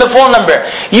cannot give them the phone number.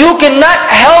 You cannot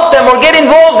help them or get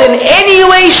involved in any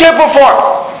way, shape or form.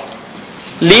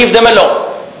 Leave them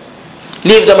alone.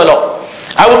 Leave them alone.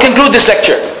 I will conclude this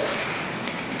lecture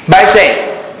by saying,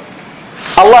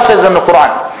 Allah says in the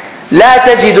Quran, لا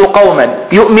تجد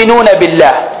قوما يؤمنون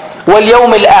بالله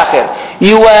واليوم الآخر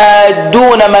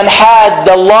يوادون من حاد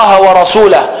الله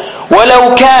ورسوله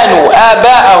ولو كانوا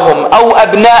آباءهم أو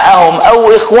أبناءهم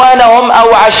أو إخوانهم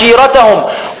أو عشيرتهم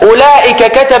أولئك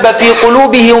كتب في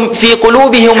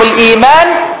قلوبهم الإيمان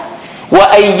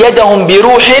وأيدهم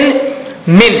بروح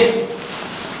منه.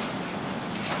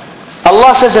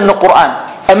 Allah says in the Quran,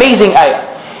 amazing ayah,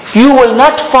 you will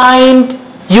not find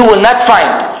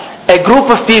a group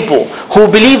of people who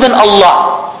believe in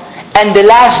Allah and the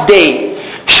last day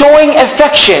showing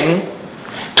affection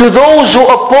to those who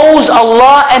oppose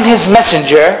Allah and His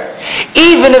Messenger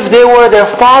even if they were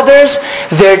their fathers,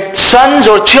 their sons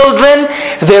or children,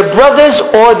 their brothers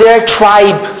or their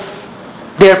tribe,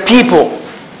 their people.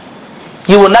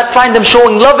 You will not find them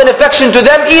showing love and affection to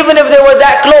them even if they were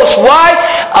that close. Why?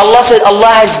 Allah said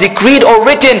Allah has decreed or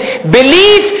written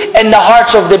belief in the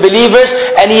hearts of the believers,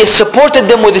 and He has supported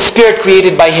them with the spirit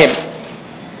created by Him.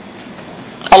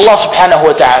 Allah subhanahu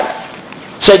wa ta'ala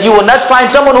said you will not find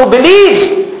someone who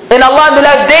believes in Allah in the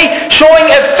last day showing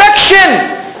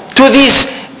affection to these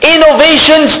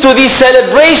innovations, to these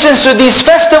celebrations, to these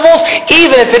festivals,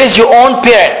 even if it is your own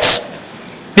parents.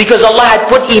 Because Allah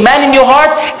had put Iman in your heart,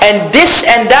 and this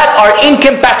and that are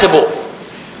incompatible.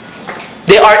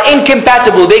 They are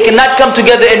incompatible. They cannot come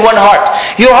together in one heart.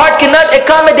 Your heart cannot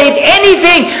accommodate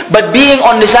anything but being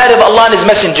on the side of Allah and His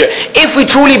Messenger. If we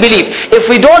truly believe. If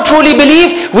we don't truly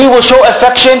believe, we will show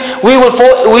affection, we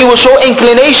will show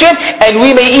inclination, and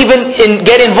we may even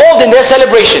get involved in their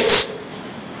celebrations.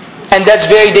 And that's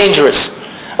very dangerous.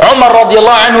 Umar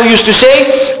radiallahu anhu used to say,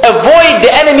 avoid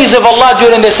the enemies of Allah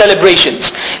during their celebrations.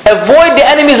 Avoid the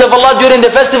enemies of Allah during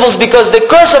the festivals, because the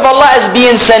curse of Allah is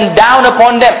being sent down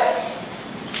upon them.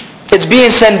 It's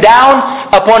being sent down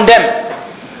upon them.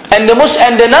 And the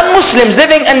non-Muslims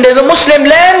living under the Muslim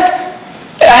land,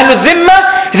 Ahlul Dhimma,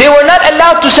 they were not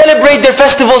allowed to celebrate their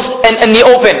festivals in the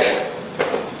open.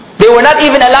 They were not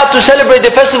even allowed to celebrate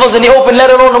the festivals in the open, let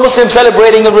alone the Muslims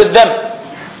celebrating it with them.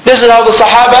 This is how the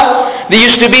Sahaba, they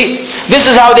used to be. This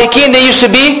is how they used to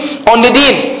be on the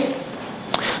deen.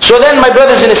 So then, my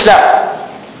brothers in Islam,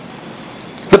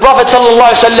 the Prophet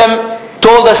ﷺ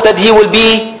told us that He will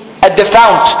be at the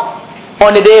fount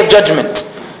on the Day of Judgment,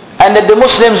 and that the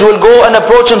Muslims will go and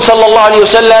approach Him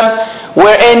ﷺ,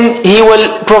 wherein He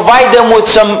will provide them with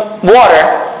some water,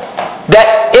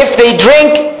 that if they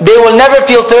drink, they will never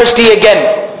feel thirsty again.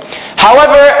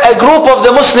 However, a group of the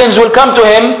Muslims will come to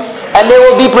Him, and they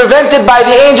will be prevented by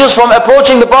the angels from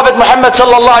approaching the Prophet Muhammad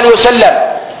sallallahu alaihi wasallam.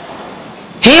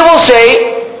 He will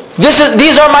say,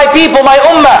 these are my people, my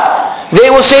ummah. They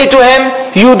will say to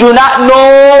Him, you do not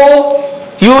know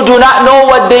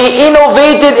what they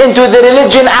innovated into the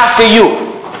religion after you.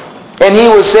 And He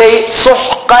will say,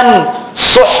 suhqan,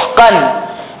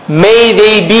 suhqan, may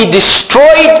they be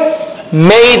destroyed,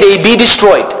 may they be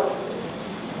destroyed.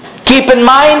 Keep in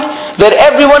mind that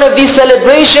every one of these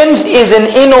celebrations is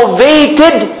an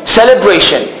innovated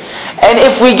celebration. And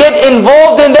if we get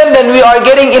involved in them, then we are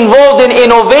getting involved in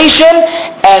innovation,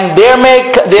 and there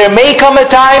may come a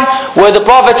time where the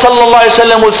Prophet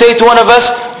ﷺ will say to one of us,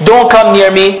 don't come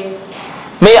near me,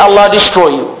 may Allah destroy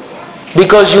you.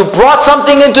 Because you brought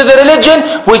something into the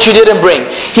religion which you didn't bring.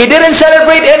 He didn't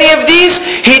celebrate any of these.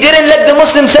 He didn't let the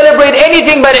Muslims celebrate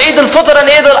anything but Eid al-Fitr and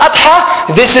Eid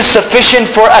al-Adha. This is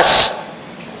sufficient for us.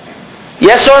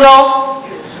 Yes or no?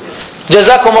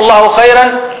 جزاكم الله خيرا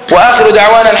وآخر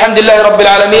دعوانا الحمد لله رب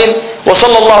العالمين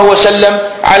وصلى الله وسلم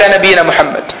على نبينا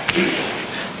محمد.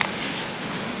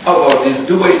 How about this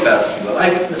Dubai festival? I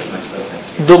witnessed myself.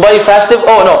 Dubai festival?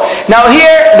 Oh no. Now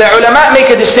here the ulama make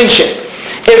a distinction.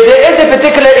 If there is a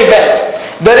particular event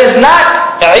that is not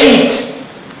Eid,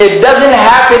 it doesn't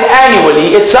happen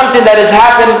annually, it's something that is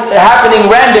happening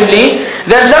randomly,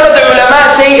 then some of the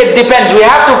ulama say it depends. We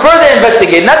have to further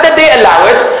investigate. Not that they allow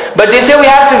it, but they say we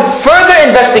have to further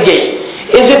investigate.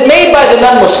 Is it made by the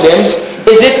non-Muslims?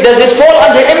 Does it fall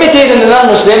under imitating the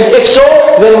non-Muslims? If so,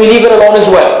 then we leave it alone as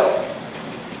well.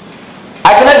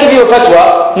 I cannot give you a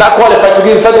fatwa, not qualified to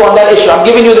give a fatwa on that issue. I'm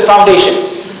giving you the foundation.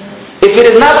 If it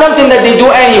is not something that they do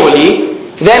annually,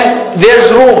 then there's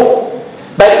room.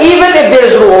 But even if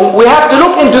there's room, we have to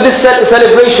look into this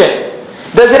celebration.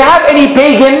 Does it have any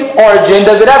pagan origin?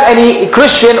 Does it have any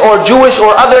Christian or Jewish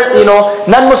or other,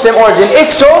 non-Muslim origin?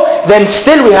 If so, then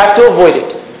still we have to avoid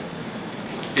it.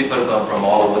 People come from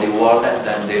all over the world, and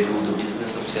then they do the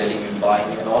business of selling and buying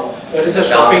and all. That is a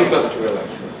shopping festival,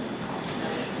 actually.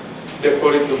 They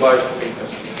call it Dubai shopping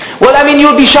festival. Well, I mean,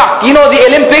 you'll be shocked. The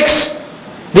Olympics.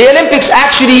 The Olympics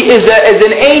actually is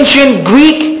an ancient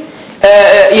Greek,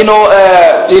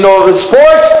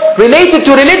 sport related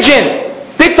to religion,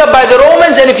 picked up by the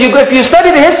Romans. And if you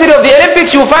study the history of the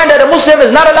Olympics, you'll find that a Muslim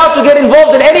is not allowed to get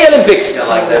involved in any Olympics. Yeah,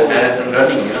 like that marathon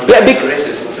running. Yeah,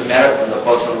 it's a marathon. The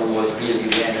person who was really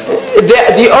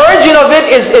the origin of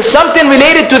it is something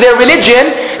related to their religion.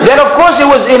 Then of course it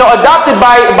was adopted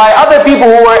by other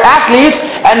people who were athletes,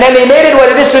 and then they made it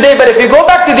what it is today. But if you go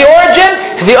back to the origin,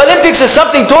 the Olympics is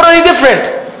something totally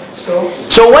different.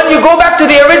 So when you go back to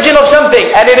the origin of something,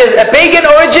 and it is a pagan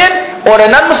origin or a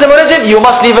non-Muslim origin, you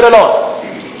must leave it alone.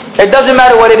 It doesn't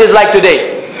matter what it is like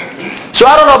today. So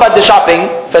I don't know about the shopping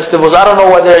festivals. I don't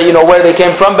know whether where they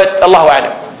came from, but Allahu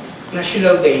A'lam.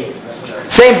 National Day.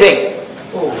 Same thing.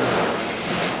 Oh.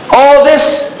 All this,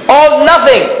 all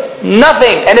nothing.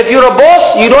 Nothing. And if you're a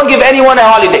boss, you don't give anyone a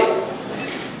holiday.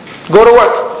 Go to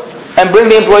work and bring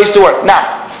the employees to work. Now,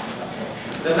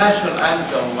 The national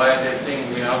anthem, why they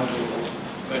sing, we have to,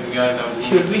 when we are in a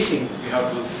Should we sing? we have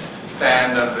to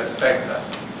stand and respect that.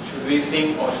 Should we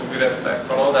sing or should we respect?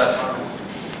 Follow that.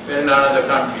 We're in another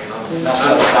country,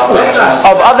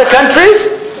 of other countries,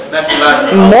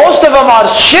 most of them are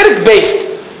shirk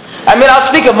based. I mean,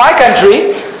 I'll speak of my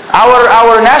country.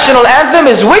 Our national anthem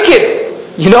is wicked.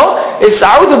 You know, it's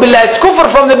a'udhu billah, it's kufr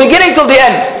from the beginning till the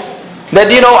end. That,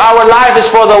 you know, our life is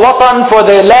for the watan, for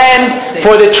the land,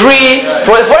 for the tree,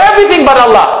 for everything but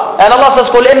Allah. And Allah says,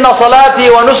 قُلْ إِنَّ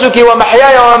صَلَاتِي وَنُسُكِي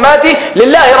وَمَحْيَايَ وَمَمَاتِي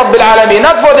لِلَّهِ رَبِّ الْعَالَمِينَ.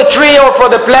 Not for the tree or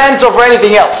for the plants or for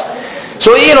anything else.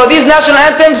 So, you know, these national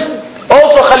anthems,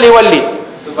 also khali wali.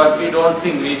 So, but we don't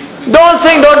sing. Don't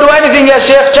sing, don't do anything, ya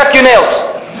Sheikh, check your nails.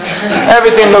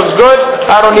 Everything looks good,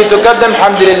 I don't need to cut them,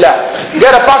 alhamdulillah.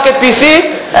 Get a pocket PC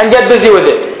and get busy with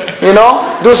it. You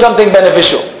know, do something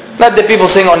beneficial. Let the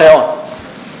people sing on their own.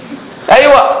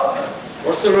 Aywa.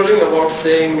 What's the ruling about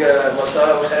saying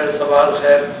Masa al-Khair, Sabah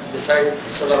al-Khair besides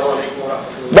Assalamu alaikum wa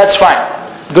rahmatullah? That's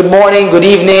fine. Good morning, good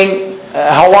evening,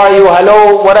 how are you,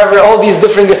 hello, whatever, all these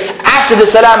different, after the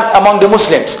salam among the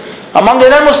Muslims. Among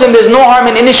the non-Muslims, there's no harm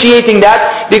in initiating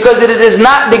that because it is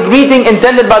not the greeting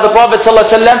intended by the Prophet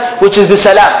ﷺ, which is the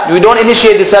salam. We don't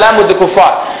initiate the salam with the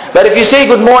kuffar. But if you say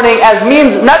good morning as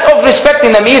means not of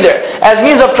respecting them either, as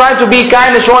means of trying to be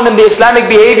kind and showing them the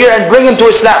Islamic behavior and bring them to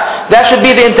Islam, that should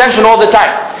be the intention all the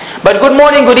time. But good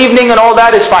morning, good evening and all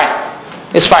that is fine.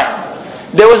 It's fine.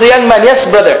 There was a young man, yes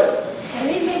brother. Can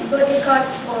we make birthday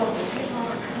cards for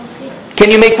Muslims?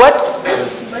 Can you make what?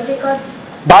 Birthday cards?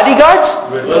 Bodyguards?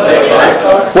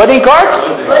 Wedding cards?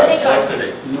 Birthday cards.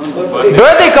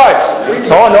 Birthday cards?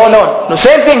 Oh, no.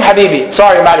 Same thing, Habibi.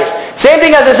 Sorry, Malish. Same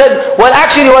thing as I said. Well,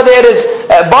 actually, whether it is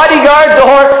bodyguards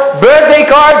or birthday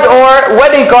cards or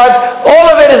wedding cards, all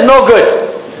of it is no good.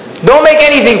 Don't make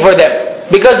anything for them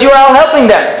because you are helping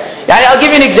them. I'll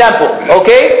give you an example.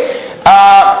 Okay,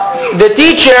 the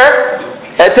teacher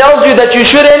tells you that you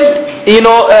shouldn't,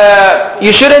 you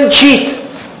shouldn't cheat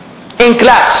in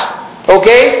class.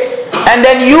 Okay, and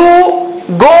then you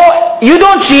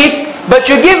don't cheat, but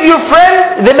you give your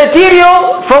friend the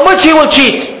material from which he will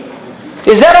cheat.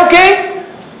 Is that okay?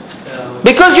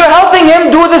 Because you're helping him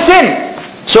do the sin.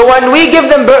 So when we give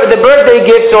them the birthday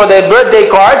gifts or the birthday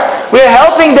cards, we're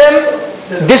helping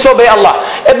them disobey Allah.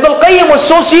 Ibn al-Qayyim was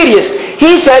so serious.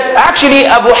 He said, actually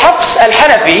Abu Hafs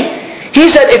al-Hanafi, he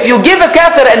said if you give a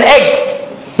kafir an egg,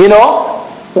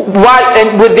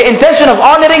 and with the intention of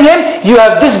honoring him, you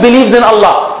have disbelieved in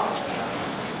Allah.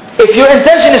 If your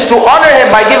intention is to honor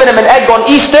him by giving him an egg on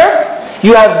Easter,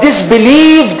 you have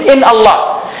disbelieved in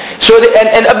Allah. So,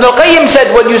 and Ibn al-Qayyim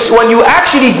said, when you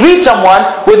actually greet someone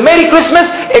with Merry Christmas,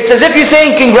 it's as if you're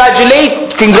saying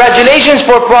congratulations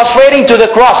for prostrating to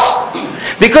the cross,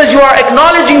 because you are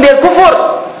acknowledging their kufr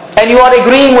and you are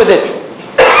agreeing with it.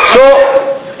 So,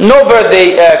 no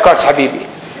birthday cards, Habibi.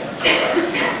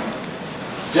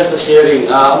 Just a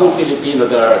sharing, among Filipino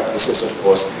there are cases of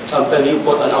course. Sometimes you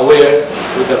put an aware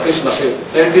with the Christmas,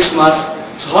 Merry Christmas.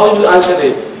 So how do you answer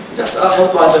it? Just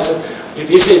how to answer it. If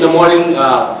you say in the morning,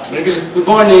 Merry Christmas, good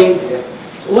morning.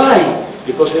 So why?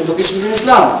 Because we're into Christmas in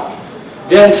Islam.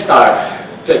 Then start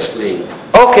to explain.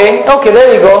 Okay,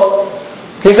 there you go.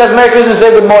 He says Merry Christmas,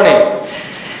 say good morning.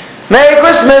 Merry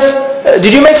Christmas,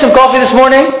 did you make some coffee this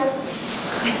morning?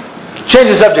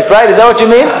 Change the subject, right? Is that what you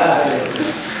mean?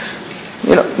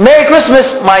 Merry Christmas,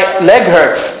 my leg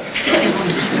hurts.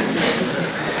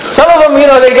 Some of them,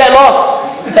 they get lost.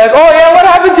 Like, oh yeah, what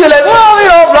happened to you? Like, well,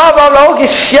 blah, blah, blah. Okay,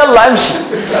 yalla, amshi.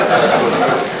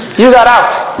 You got out.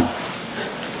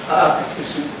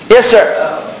 Yes, sir.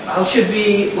 What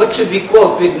should we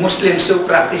quote with Muslims who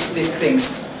practice these things?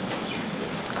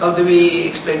 How do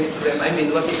we explain it to them? I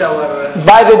mean, what is our...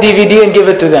 Buy the DVD and give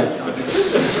it to them.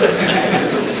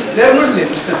 They're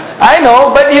Muslims. I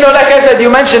know, but like I said, you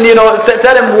mentioned,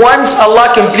 tell them once Allah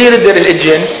completed the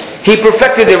religion, He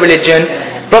perfected the religion.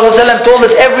 Prophet ﷺ told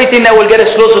us everything that will get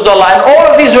us closer to Allah, and all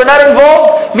of these were not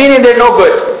involved, meaning they're no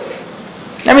good.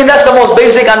 I mean, that's the most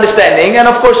basic understanding, and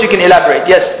of course you can elaborate.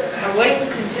 Yes? Are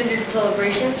weddings considered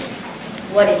celebrations?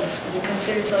 Weddings, are they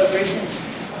considered celebrations?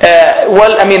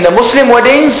 Well, I mean, the Muslim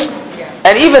weddings,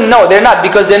 and even no, they're not,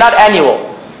 because they're not annual.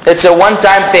 It's a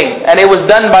one-time thing, and it was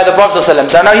done by the Prophet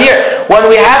ﷺ. So now here, when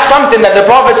we have something that the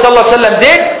Prophet ﷺ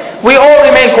did, we all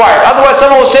remain quiet. Otherwise,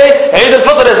 someone will say, Eid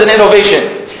al-Fitr is an innovation.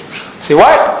 See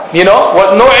what?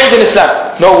 No Eid in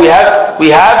Islam. No, we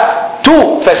have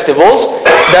two festivals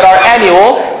that are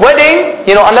annual. Wedding,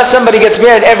 unless somebody gets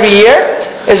married every year,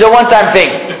 is a one-time thing.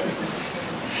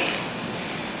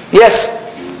 Yes.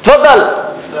 تفضل.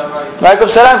 وعليكم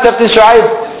السلام كابتن شعيب.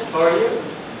 How are you?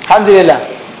 الحمد لله.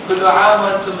 كل عام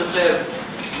وانتم بخير.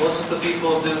 Most of the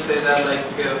people do say that like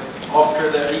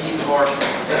after the Eid or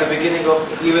at the beginning of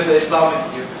even the Islamic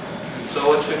year. So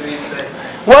what should we say?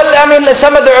 Well, I mean,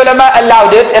 some of the ulama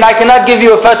allowed it, and I cannot give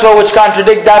you a fatwa which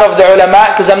contradicts that of the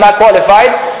ulama because I'm not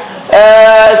qualified.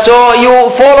 So you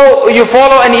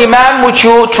follow an imam which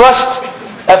you trust,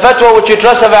 a fatwa which you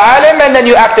trust of a alim, and then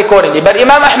you act accordingly. But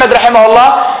Imam Ahmad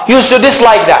rahimahullah used to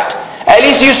dislike that. At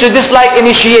least he used to dislike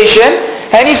initiation.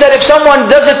 And he said, if someone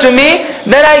does it to me,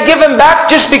 then I give him back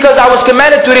just because I was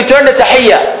commanded to return the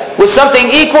tahiyyah with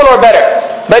something equal or better.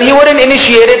 But he wouldn't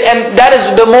initiate it, and that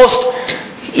is the most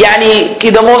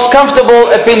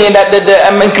comfortable opinion that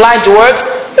I'm inclined towards.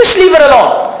 Just leave it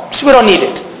alone. Just, we don't need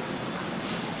it.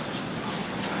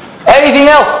 Anything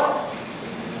else?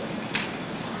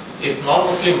 If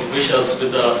non-Muslim wishes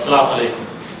with the Assalamu alaikum,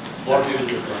 what we will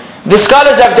do? The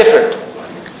scholars are different.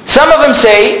 Some of them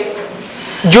say,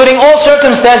 during all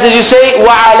circumstances you say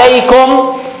wa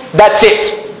alaykum, that's it,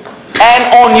 and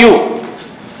on you,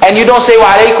 and you don't say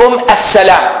wa alaykum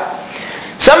as-salam.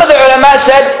 Some of the ulama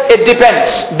said it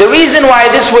depends. The reason why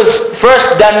this was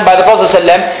first done by the Prophet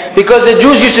ﷺ, because the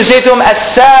Jews used to say to him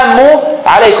as-samu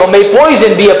alaykum, may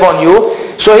poison be upon you.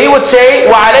 So he would say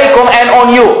wa alaykum and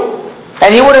on you,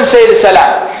 and he wouldn't say the salam.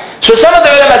 So some of the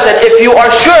ulama said, if you are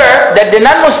sure that the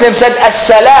non-Muslim said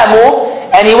as-salamu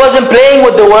and he wasn't playing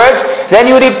with the words, then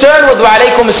you return with wa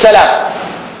alaykum as-salam.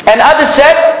 And others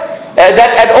said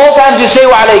that at all times you say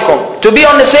wa alaykum. To be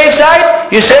on the safe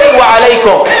side, you say wa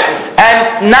alaykum.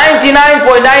 And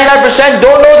 99.99%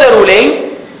 don't know the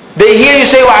ruling. They hear you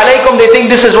say wa alaykum, they think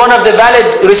this is one of the valid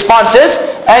responses,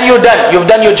 and you're done. You've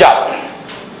done your job.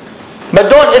 But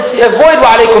avoid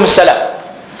wa alaykum as-salam.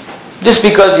 Just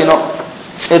because,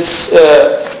 it's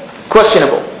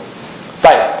questionable.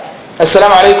 Right.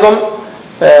 Assalamu alaikum.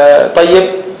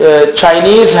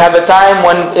 Chinese have a time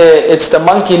when it's the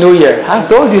monkey new year. I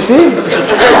told you, see?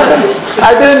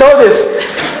 I didn't know this.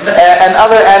 And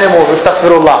other animals,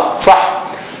 astaghfirullah. Sah.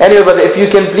 Anyway, but if you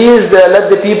can please let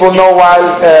the people know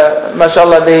while,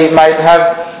 mashallah, they might have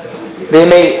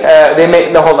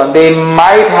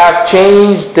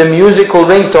changed the musical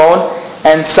ringtone,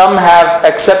 and some have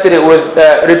accepted it with,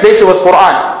 replaced it with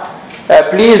Quran.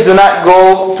 Please do not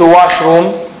go to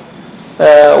washroom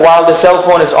while the cell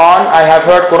phone is on. I have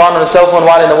heard Quran on the cell phone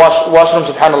while in the washroom.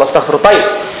 Subhanallah, astaghfirullah. طيب.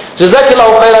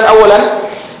 Jazakallahu khairan awalan.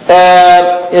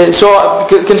 So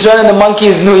concerning the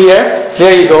monkey's new year,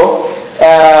 there you go.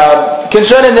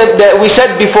 Concerning we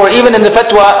said before, even in the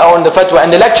fatwa, in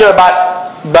the lecture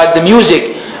about the music,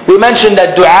 we mentioned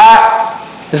that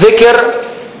dua, dhikr,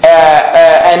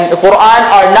 and Quran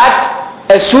are not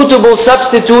a suitable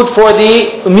substitute for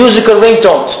the musical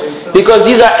ringtones. Because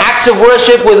these are acts of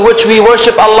worship with which we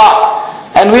worship Allah.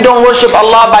 And we don't worship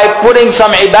Allah by putting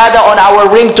some ibadah on our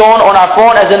ringtone, on our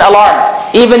phone as an alarm.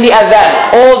 Even the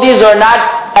adhan. All these are not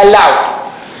allowed.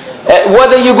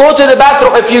 Whether you go to the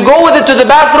bathroom, if you go with it to the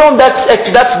bathroom,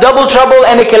 that's double trouble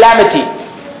and a calamity.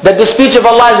 That the speech of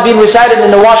Allah is being recited in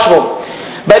the washroom.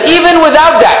 But even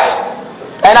without that,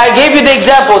 and I gave you the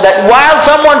example that while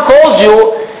someone calls you,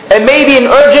 it may be an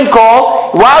urgent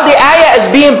call, while the ayah is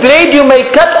being played, you may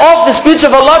cut off the speech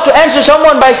of Allah to answer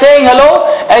someone by saying hello,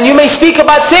 and you may speak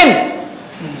about sin.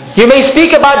 You may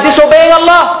speak about disobeying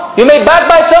Allah. You may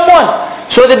backbite someone.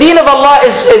 So the deen of Allah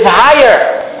is higher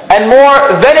and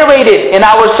more venerated in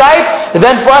our sight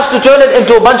than for us to turn it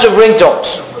into a bunch of ringtones.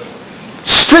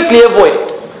 Strictly avoid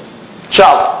it.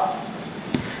 Inshallah.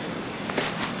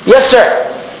 Yes, sir.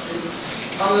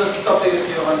 On the topic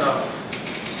of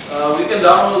we can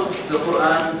download the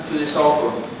Quran to the cell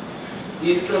phone.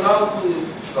 Is it allowed to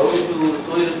go into the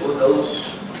toilet with those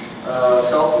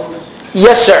cell phones?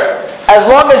 Yes, sir. As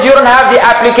long as you don't have the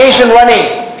application running.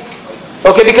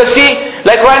 Okay, because see,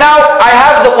 like right now, I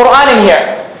have the Quran in here.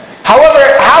 However,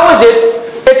 how is it?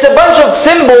 It's a bunch of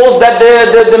symbols that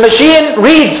the machine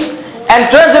reads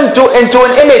and turns into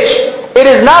an image. It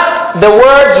is not the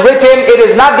words written, it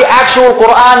is not the actual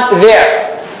Quran there.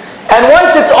 And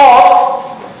once it's off,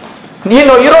 you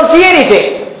don't see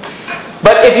anything.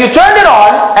 But if you turned it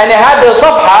on and it had the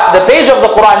safha, the page of the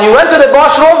Quran, you went to the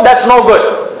washroom, that's no good.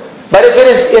 But if it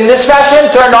is in this fashion,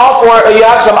 turned off, or you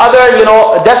have some other,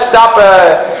 desktop,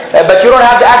 but you don't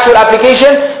have the actual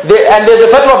application, and there's a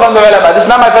fatwa from the ulama. This is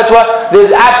not my fatwa.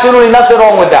 There's absolutely nothing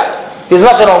wrong with that. There's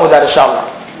nothing wrong with that,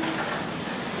 inshallah.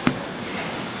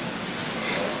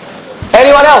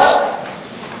 Anyone else?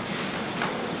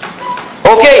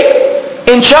 Okay.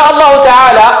 Insha'Allah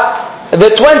ta'ala, the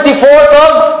 24th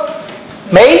of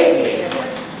May,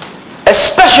 a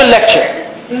special lecture.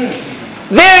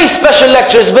 Very special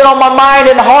lecture. It's been on my mind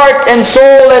and heart and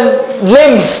soul and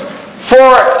limbs for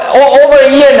over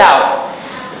a year now.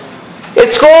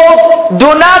 It's called Do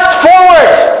Not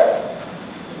Forward.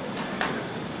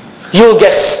 You'll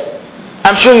guess.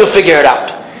 I'm sure you'll figure it out.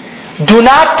 Do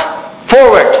not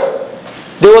forward.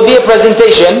 There will be a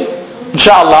presentation,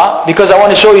 inshallah, because I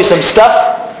want to show you some stuff.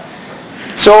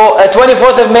 So,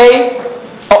 24th of May,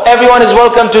 everyone is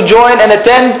welcome to join and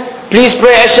attend. Please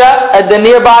pray Isha at the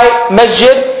nearby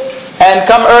masjid and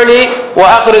come early.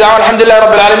 وآخر دعوانا الحمد لله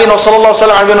رب العالمين وصلى الله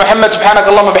وسلم على نبينا محمد سبحانك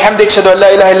اللهم وبحمدك أشهد أن لا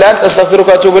إله إلا أنت أستغفرك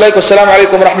وأتوب إليك والسلام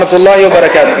عليكم ورحمة الله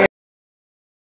وبركاته.